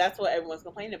 because that's what everyone's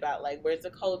complaining about. Like, where's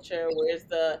the culture? Where's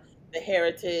the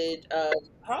heritage of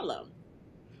Harlem?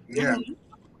 Yeah.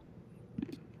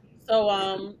 So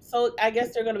I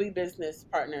guess they're going to be business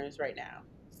partners right now.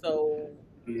 So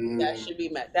that should be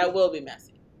that will be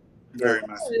messy. Very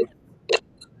messy.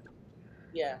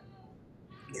 Yeah.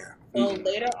 So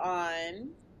later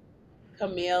on,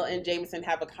 Camille and Jameson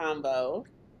have a combo.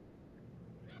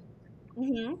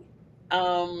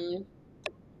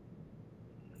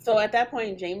 So at that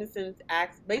point, Jameson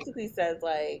basically says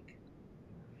like,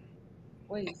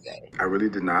 what did he say? I really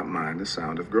did not mind the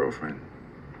sound of girlfriend.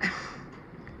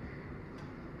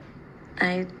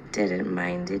 I didn't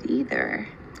mind it either.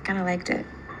 Kind of liked it.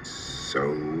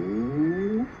 So?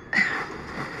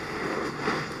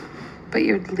 But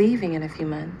you're leaving in a few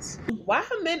months. Why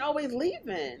are men always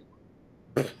leaving?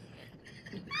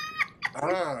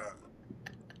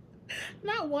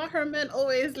 Not why her men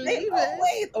always leaving.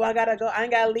 Oh, I gotta go. I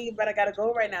ain't gotta leave, but I gotta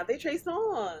go right now. They Trey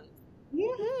Songz.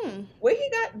 Mm-hmm. Where he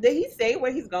got? Did he say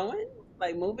where he's going?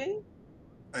 Like moving?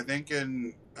 I think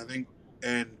in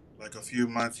like a few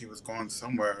months he was going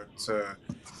somewhere to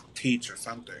teach or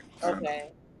something. I don't know.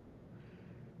 Okay.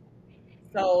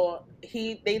 So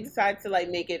they decide to like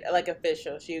make it like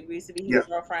official. She agrees to be his Yeah,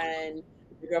 girlfriend,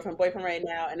 your girlfriend boyfriend right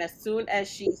now. And as soon as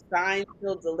she signs,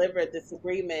 she'll deliver this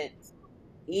agreement.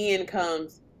 Ian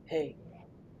comes. Hey,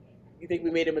 you think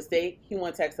we made a mistake? He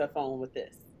won't text her phone with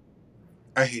this.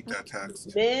 I hate that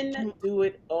text. Men do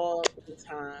it all the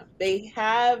time. They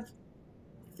have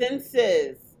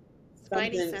senses.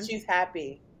 Spidey Something. sense. She's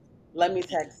happy. Let me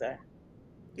text her.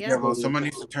 Yeah, Yeah. well, someone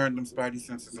needs to turn them spidey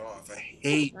senses off. I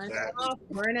hate Turn that. it off.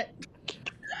 Burn it.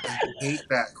 I hate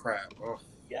that crap. Oh.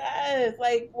 Yes.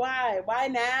 Like why? Why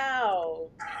now?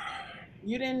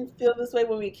 You didn't feel this way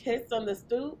when we kissed on the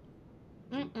stoop.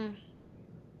 Mm-mm.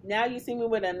 Now you see me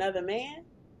with another man.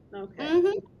 Okay.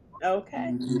 Mm-hmm.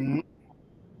 Okay. Hmm.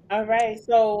 All right.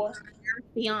 So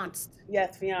Fianced.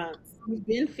 yes, fiance. We've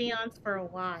been fianced for a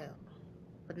while,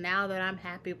 but now that I'm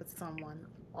happy with someone,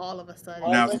 all of a sudden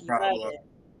All Now's of the a you. problem. sudden.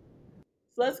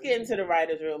 So let's get into the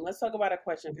writer's room. Let's talk about our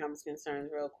question, comments,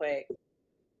 concerns real quick.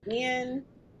 Ian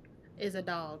Is a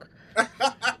dog.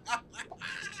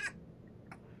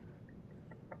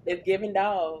 is giving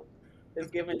dog. Is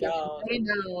giving Give dog. a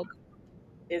dog.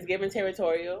 Is giving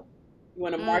territorial. You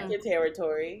want to mark Mm. your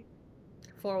territory.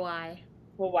 For why?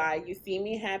 For why? You see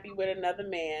me happy with another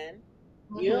man.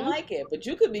 You don't Mm-hmm. like it, but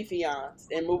you could be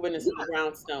fianced and moving into the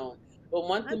brownstone. But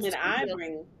once the That's minute I true.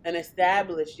 bring an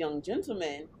established young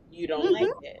gentleman, you don't like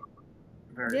Mm-hmm. it.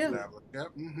 Very Yeah. established. Yep.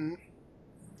 Hmm.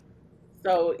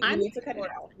 So you I'm need to not cut it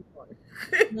yours out. anymore.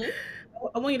 Mhm.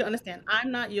 I want you to understand.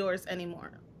 I'm not yours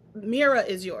anymore. Mira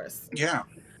is yours. Yeah.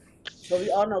 But we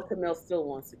all know Camille still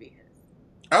wants to be his.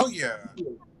 Oh yeah.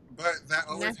 But that And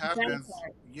always that's the sad happens.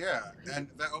 part. Yeah, and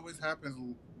that always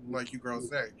happens, like you girls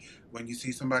say, when you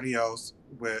see somebody else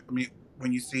with. I mean,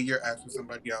 when you see your ex with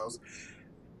somebody else,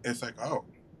 it's like, oh,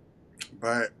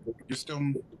 but you're still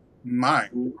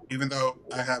mine, even though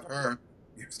I have her.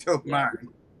 You're still Yeah.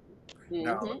 mine.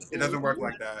 No, Mm-hmm. it doesn't work Mm-hmm.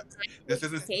 like that. This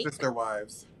isn't Cake. sister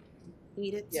wives.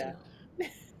 Eat it Yeah. too.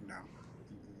 No.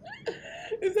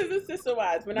 This is a sister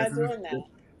wives. We're This not is doing that.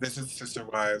 this is sister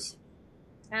wives.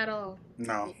 At all.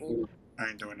 No, Mm-mm. I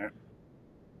ain't doing it.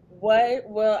 What?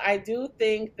 Well, I do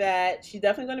think that she's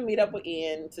definitely going to meet up with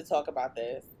Ian to talk about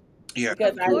this Yeah.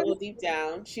 because Of I course. know deep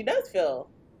down she does feel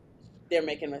they're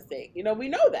making a mistake. You know, we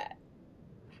know that.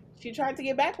 She tried to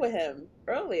get back with him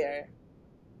earlier.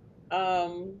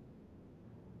 Um,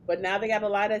 but now they got a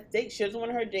lot at stake. She doesn't want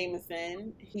to hurt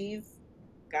Jameson. He's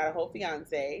got a whole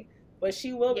fiance. But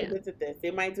she will Yeah. revisit this.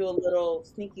 They might do a little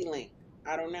sneaky link.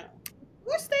 I don't know. Of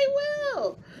course they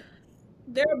will.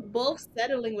 They're both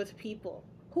settling with people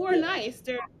who are nice.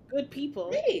 They're good people.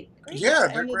 Great. Great Yeah,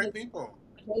 guy. they're And great people.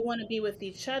 they want to be with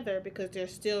each other because they're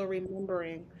still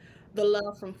remembering the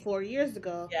love from 4 years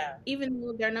ago, Yeah. even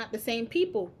though they're not the same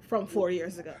people from 4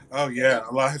 years ago. Oh yeah,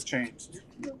 a lot has changed.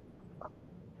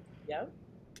 Yep.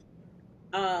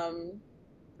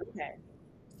 Okay.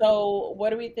 So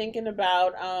what are we thinking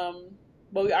about?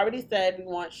 Well, we already said we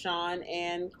want Sean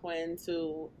and Quinn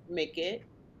to make it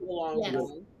along Yes,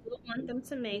 room. we want them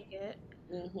to make it.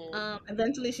 Mm-hmm.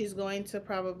 Eventually, she's going to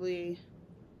probably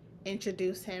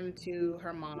introduce him to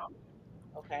her mom.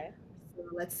 Okay. So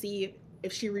let's see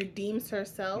if she redeems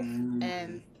herself Mm,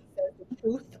 and says the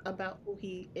truth about who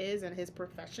he is and his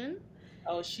profession.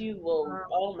 Oh, she will. Um,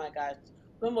 Oh my gosh,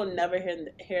 Quinn will never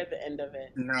hear the end of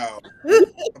it. no,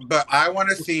 but I want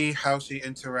to see how she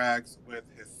interacts with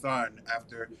his son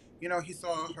after he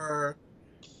saw her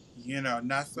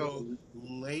not so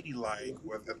ladylike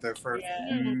with at their first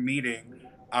Yeah. hmm, meeting.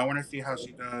 I want to see how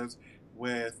she does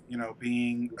with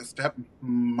being a step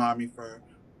mommy for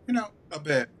a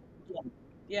bit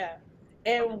Yeah.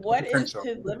 And what is potential.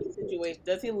 his living situation?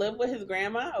 Does he live with his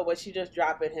grandma, or was she just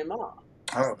dropping him off?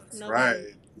 Oh, that's no clue. right.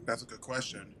 That's a good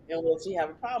question. And will she have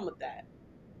a problem with that?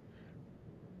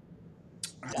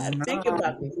 I God, don't think know.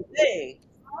 about this thing.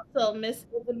 Also, Miss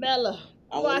Isabella,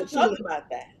 I want to watching talk you, about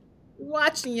that.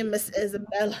 watching you, Miss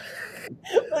Isabella.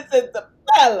 Listen, the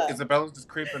fella Isabella's just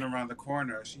creeping around the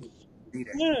corner. She's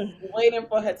reading. waiting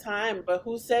for her time, but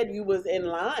who said you was in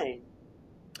line?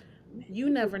 You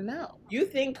never know. You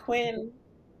think Quinn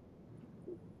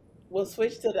will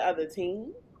switch to the other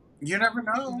team? You never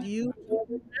know. You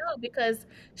never know because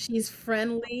she's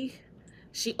friendly.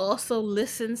 She also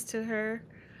listens to her.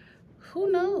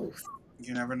 Who knows?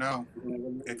 You never know.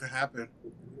 It could happen.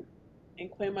 And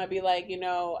Quinn might be like,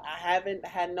 I haven't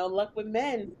had no luck with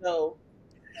men, so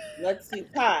let's see.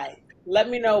 Ty, let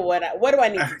me know what do I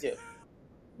need to do?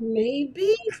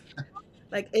 Maybe.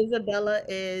 Like Isabella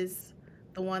is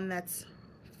the one that's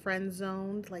friend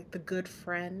zoned, like the good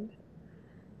friend.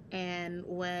 And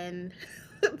when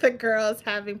the girl's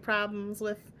having problems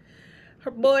with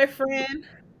her boyfriend,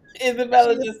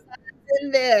 Isabella she's just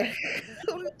in there. She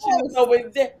oh, was no, wait,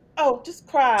 oh, just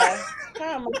cry.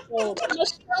 Cry on my shoulder. on my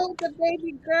shoulder,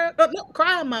 baby girl. Oh, no,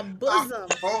 cry on my Oh, bosom,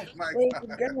 oh my baby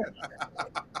girl.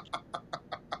 god.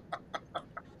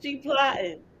 She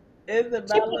plotting. She Isabella It's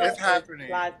plotting. is happening. It's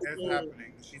plotting.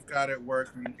 happening. She's got it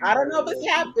working I in don't know her. if it's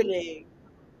happening.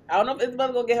 I don't know if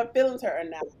Isabella gonna get her feelings hurt or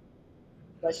not,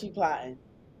 but she plotting.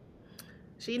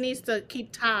 She needs to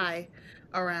keep Ty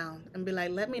around and be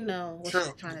like, let me know what she's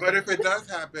True. trying to But do. if it does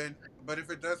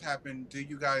happen, do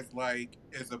you guys like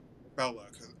Isabella?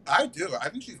 Because I do. I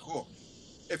think she's cool.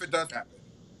 If it does happen.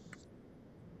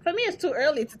 For me, it's too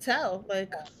early to tell.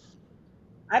 Like,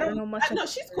 I I don't don't. know much about No,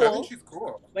 she's I think cool. she's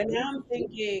cool. But now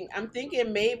I'm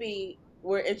thinking maybe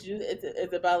we're introduced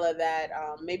Isabella that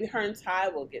maybe her and Ty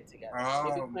will get together. Maybe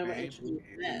Oh, Quinn will maybe. introduce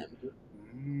them.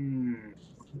 Mm.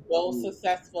 Both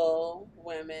successful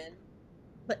women.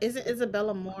 But isn't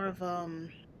Isabella more of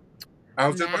I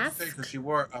was just about to say because mask? she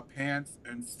wore a pants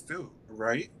and suit,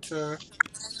 right? Ty,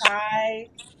 Ty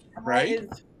Right? is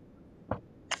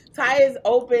Ty is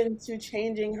open to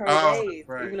changing her Oh, ways,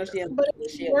 right. even though she has But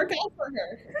it she didn't work out for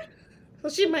her. So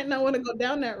she might not want to go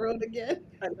down that road again.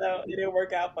 I know it didn't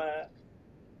work out for her.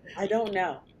 I don't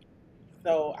know.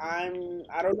 So I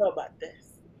don't know about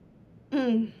this.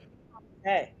 Mm,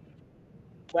 Hey,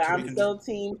 but So we I'm can. still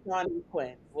team Sean and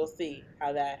Quinn. We'll see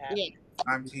how that happens. yeah.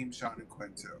 I'm Team Sean and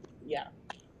Quinn too. Yeah.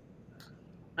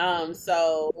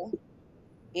 So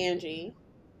Angie,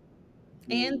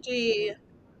 Angie, she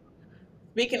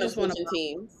speaking of just want to.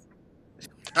 switching teams,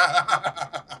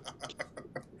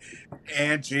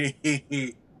 Angie.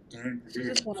 She Angie.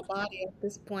 just want a body at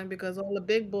this point because all the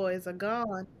big boys are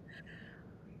gone.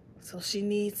 So she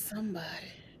needs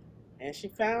somebody. and she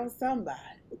found somebody.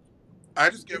 I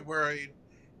just get worried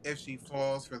if she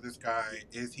falls for this guy,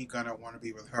 is he gonna want to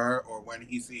be with her, or when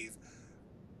he sees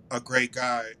a great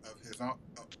guy of his own,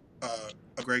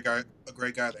 a great guy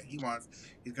that he wants,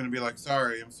 he's gonna be like,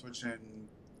 "Sorry, I'm switching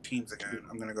teams again.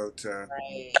 I'm gonna go to,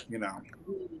 Right. you know."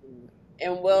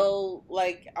 And will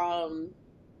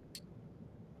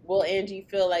Angie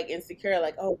feel like insecure?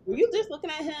 Like, oh, were you just looking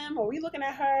at him, or were you looking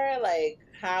at her? Like,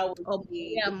 how would Oh,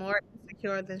 she? yeah, more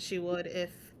insecure than she would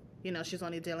if, she's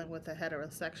only dealing with a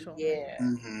heterosexual man. Yeah.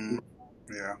 Mm-hmm.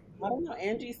 Yeah. I don't know.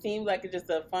 Angie seems like just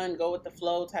a fun, go with the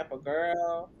flow type of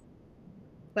girl.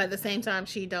 But at the same time,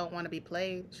 she don't want to be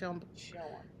played. She don't, She don't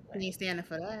want to she play. ain't standing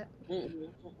for that.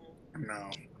 No.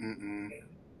 Mm-mm.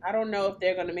 I don't know if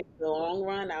they're going to make it the long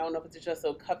run. I don't know if it's just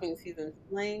a cupping season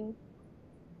fling.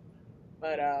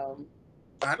 But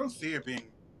I don't see it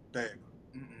being big.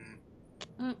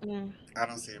 Mm-mm. I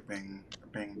don't see it being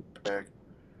big.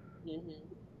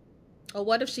 Or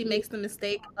what if she makes the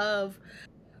mistake of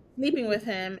sleeping with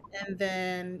him and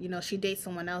then, she dates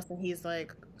someone else and he's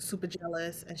like super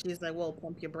jealous and she's like, well,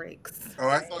 pump your brakes. Oh,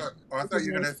 I thought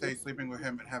you were gonna say sleeping with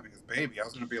him and having his baby. I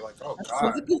was gonna be like, oh That's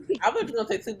god. I was going to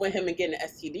say sleep with him and getting an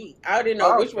STD. I didn't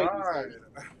know Oh which way you god.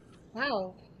 said.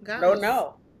 Wow. Guys. Don't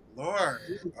know. Lord.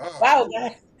 Oh. Wow,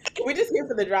 guys. We're just here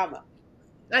for the drama.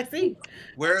 I see.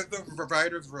 Where's the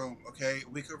writer's room? Okay,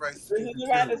 we could write This is season the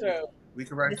two. writer's room. We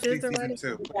could write This is the season writer's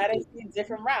two. We gotta see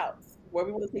different routes where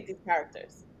we want to take these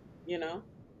characters,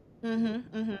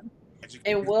 Mm-hmm.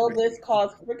 And will this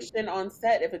cause friction on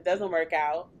set if it doesn't work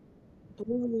out?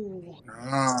 Ooh.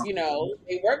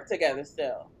 They work together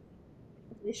still.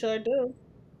 They sure do.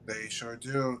 They sure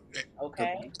do.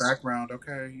 Okay. The background,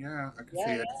 okay, yeah, I can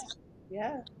see it.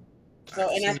 Yeah. So,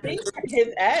 and I think his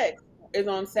ex is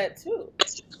on set too.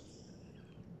 Cause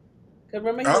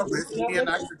remember he was is he an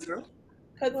actor too?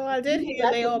 Well, I did hear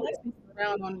they all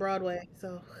around on Broadway,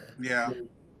 so Yeah.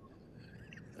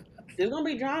 There's gonna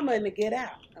be drama in the Get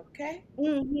Out, okay?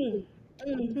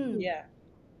 Yeah.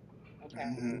 Okay.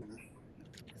 Mm-hmm.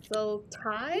 So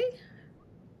Ty?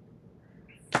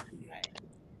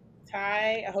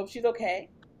 Ty, I hope she's okay.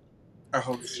 I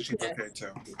hope she's okay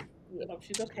too. I hope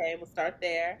she's okay. We'll start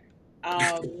there.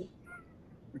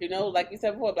 Like you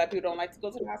said before, Black people don't like to go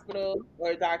to the hospital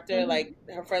or a doctor. Like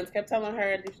her friends kept telling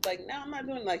her, and she's like, "No, I'm not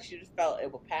doing it." Like she just felt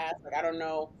it will pass. Like I don't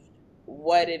know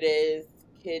what it is,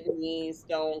 kidney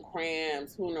stone,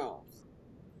 cramps, who knows?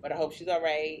 But I hope she's all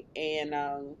right. And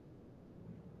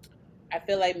I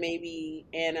feel like maybe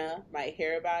Anna might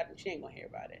hear about it. She ain't gonna hear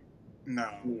about it. No,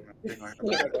 they gonna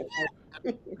hear about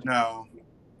it. No,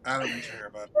 I don't want to hear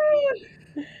about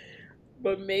it.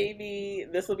 But maybe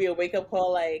this will be a wake up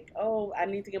call like, oh, I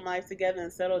need to get my life together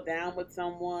and settle down with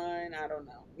someone. I don't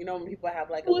know. You know, when people have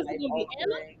like a Who is it life gonna be?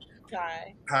 Anna? altering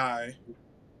tie. Hi.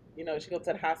 You know, she goes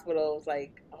to the hospital. It's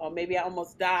like, oh, maybe I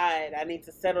almost died. I need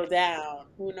to settle down.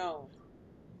 Who knows?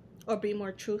 Or be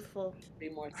more truthful. Be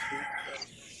more truthful.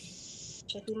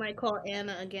 Like he might call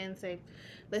Anna again and say,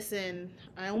 "Listen,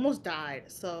 I almost died,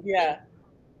 so Yeah.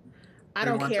 I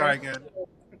Do you don't want to try care again?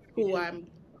 who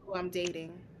I'm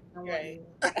dating. I want Right.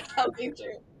 you." I'll be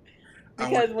true. I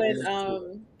want Because when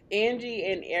you.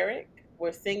 Angie and Eric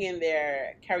were singing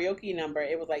their karaoke number,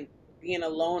 it was like being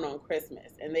alone on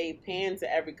Christmas, and they panned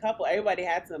to every couple. Everybody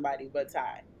had somebody but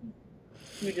Ty.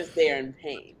 She was just there in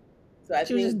pain. So I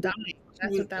She was think just dying. she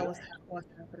That's was what that was dying.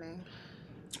 what's happening.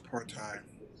 Poor Ty.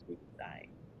 She was dying.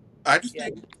 I just Yeah.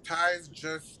 think Ty's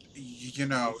just,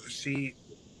 she,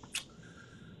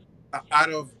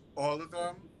 out of all of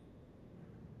them,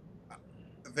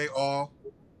 they all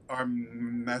are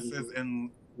messes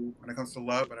in when it comes to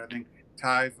love, but I think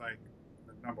Ty's like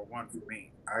the number one for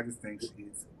me. I just think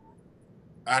she's,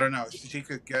 I don't know, she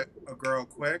could get a girl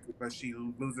quick, but she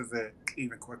loses it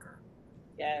even quicker.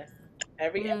 Yes.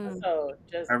 Every Mm. episode,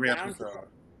 just Every downhill. episode.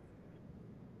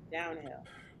 Downhill.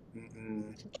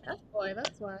 Mm-mm. That's why.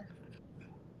 That's why.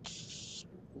 She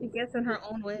gets in her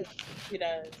own way. She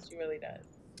does. She really does.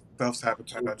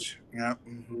 Self-sabotage. Yep.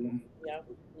 Mm-hmm. Yep.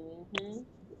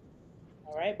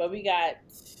 All right, but we got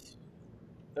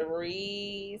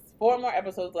 4 more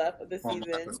episodes left of this One more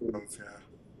season episodes, yeah.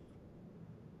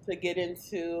 to get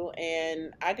into,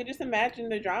 and I could just imagine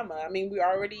the drama. I mean, we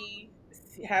already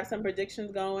have some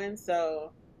predictions going,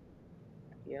 so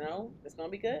it's gonna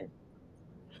be good.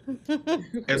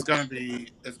 It's gonna be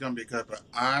good, but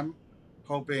I'm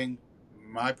hoping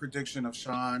my prediction of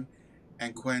Sean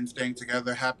and Quinn staying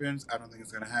together happens. I don't think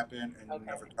it's gonna happen, and it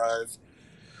never does.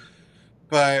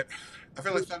 But I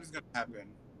feel like something's gonna happen.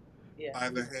 Yeah.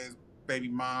 Either his baby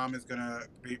mom is gonna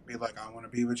be like, "I want to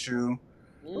be with you,"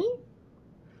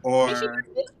 or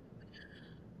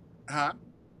huh?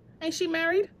 Ain't she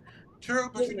married? True,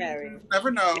 but She's married. you never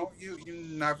know. You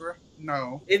never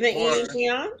know. Isn't Or Ian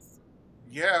fiance?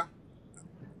 yeah,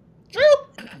 True.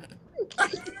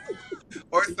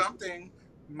 or something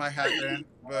might happen,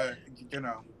 but I don't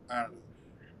know.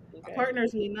 Okay.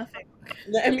 Partners mean nothing.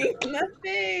 I mean,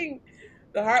 nothing.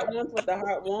 The heart wants what the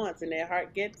heart wants, and their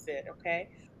heart gets it. Okay.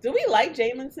 Do we like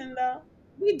Jamison though?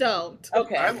 We don't.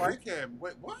 Okay. I like him.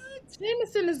 Wait, what?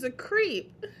 Jameson is a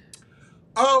creep.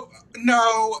 Oh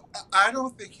no, I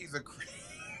don't think he's a creep.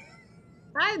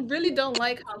 I really don't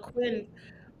like how Quinn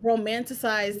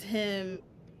romanticized him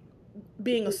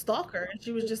being a stalker, and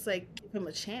she was just like, give him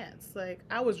a chance. Like,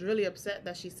 I was really upset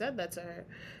that she said that to her.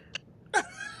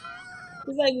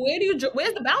 It's like,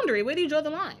 where's the boundary? Where do you draw the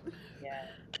line? Yeah.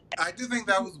 I do think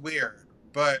that was weird,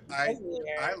 but I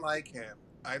like him.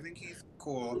 I think he's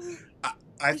cool.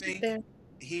 I think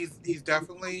he's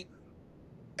definitely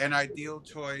an ideal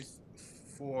choice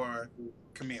for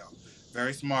Camille.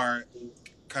 Very smart,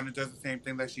 kind of does the same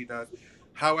thing that she does.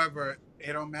 However,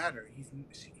 it don't matter.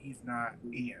 He's not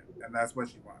Ian, and that's what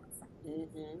she wants.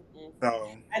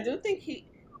 So I do think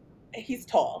he's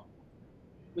tall,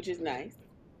 which is nice.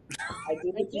 I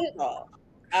do think he's tall.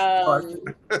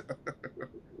 And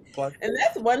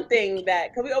that's one thing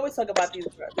that, because we always talk about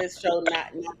this show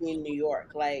not being in New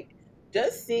York. Like,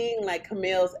 just seeing like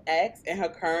Camille's ex and her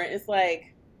current, it's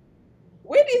like,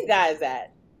 where these guys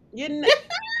at? You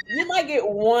might get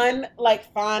one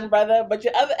like fine brother, but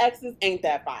your other exes ain't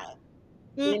that fine.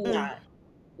 They're not.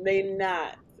 They're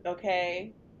not.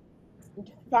 Okay.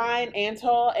 Fine and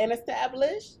tall and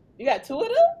established. You got 2 of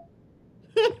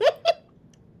them.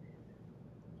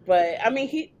 But I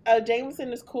mean,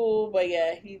 Jameson is cool, but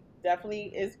yeah, he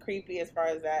definitely is creepy as far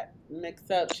as that mix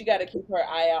up. She got to keep her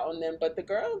eye out on them. But the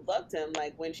girls loved him.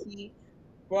 Like when she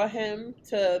brought him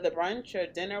to the brunch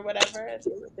or dinner, or whatever,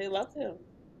 they loved him.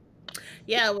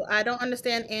 Yeah, well, I don't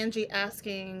understand Angie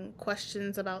asking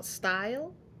questions about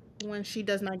style when she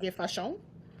does not get fashion.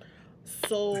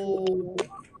 So,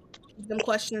 keep them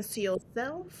questions to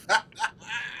yourself.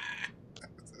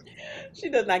 She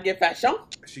does not get fashion.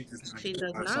 She does not. She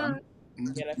does not.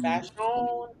 Get a fashion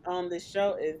on this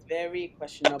show is very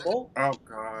questionable. Oh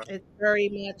God. It's very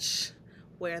much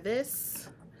wear this.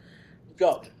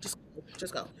 Go. Just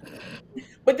go.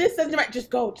 But this doesn't right.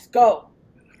 Just go. Just go.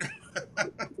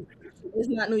 It's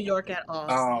not New York at all.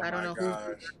 Oh I don't know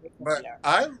gosh. But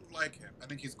I like him. I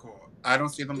think he's cool. I don't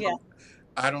see them. Yeah.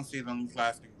 I don't see them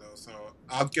lasting though. So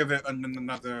I'll give it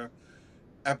another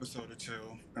episode or 2,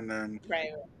 and then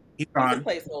he's gone. He's a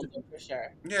placeholder for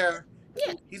sure. Yeah.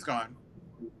 He's gone.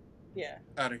 Yeah.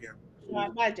 Out of here.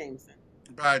 Bye, Jameson.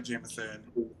 Bye, Jameson.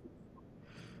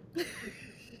 All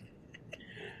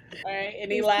right.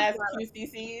 Any last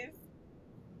QCCs?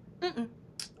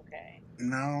 Okay.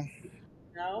 No.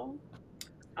 No?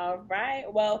 All right.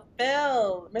 Well,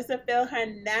 Mr. Phil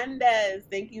Hernandez,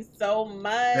 thank you so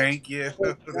much. Thank you.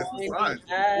 For This was joining fun.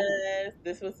 us.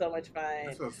 This was so much fun.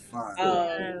 This was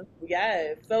fun.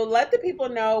 Yes. So let the people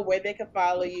know where they can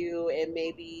follow you and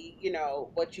maybe,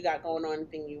 what you got going on,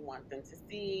 anything you want them to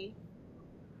see.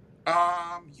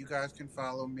 You guys can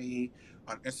follow me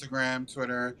on Instagram,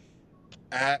 Twitter,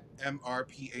 at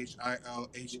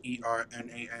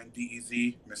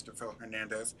MrPhilHernandez, Mr. Phil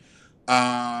Hernandez.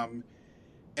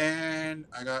 And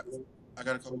I got a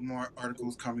couple more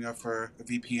articles coming up for the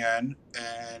VPN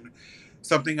and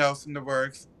something else in the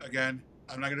works. Again,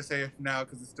 I'm not gonna say it now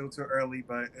because it's still too early,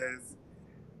 but it's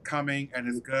coming and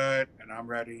it's good, and I'm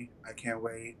ready. I can't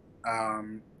wait.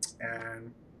 And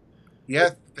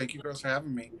yes, thank you girls for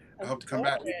having me. I hope to come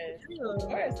back. Of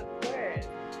course.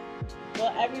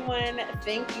 Well, everyone,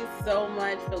 thank you so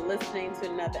much for listening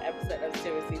to another episode of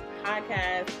Seriously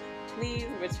Podcast. Please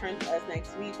return to us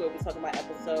next week where we'll be talking about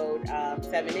episode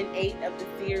 7 and 8 of the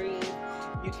series.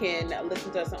 You can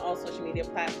listen to us on all social media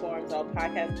platforms, all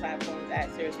podcast platforms at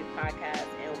Seriously Podcast,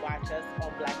 and watch us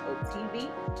on Black Oak TV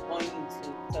on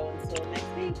YouTube. So until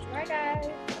next week, bye guys.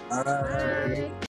 Bye.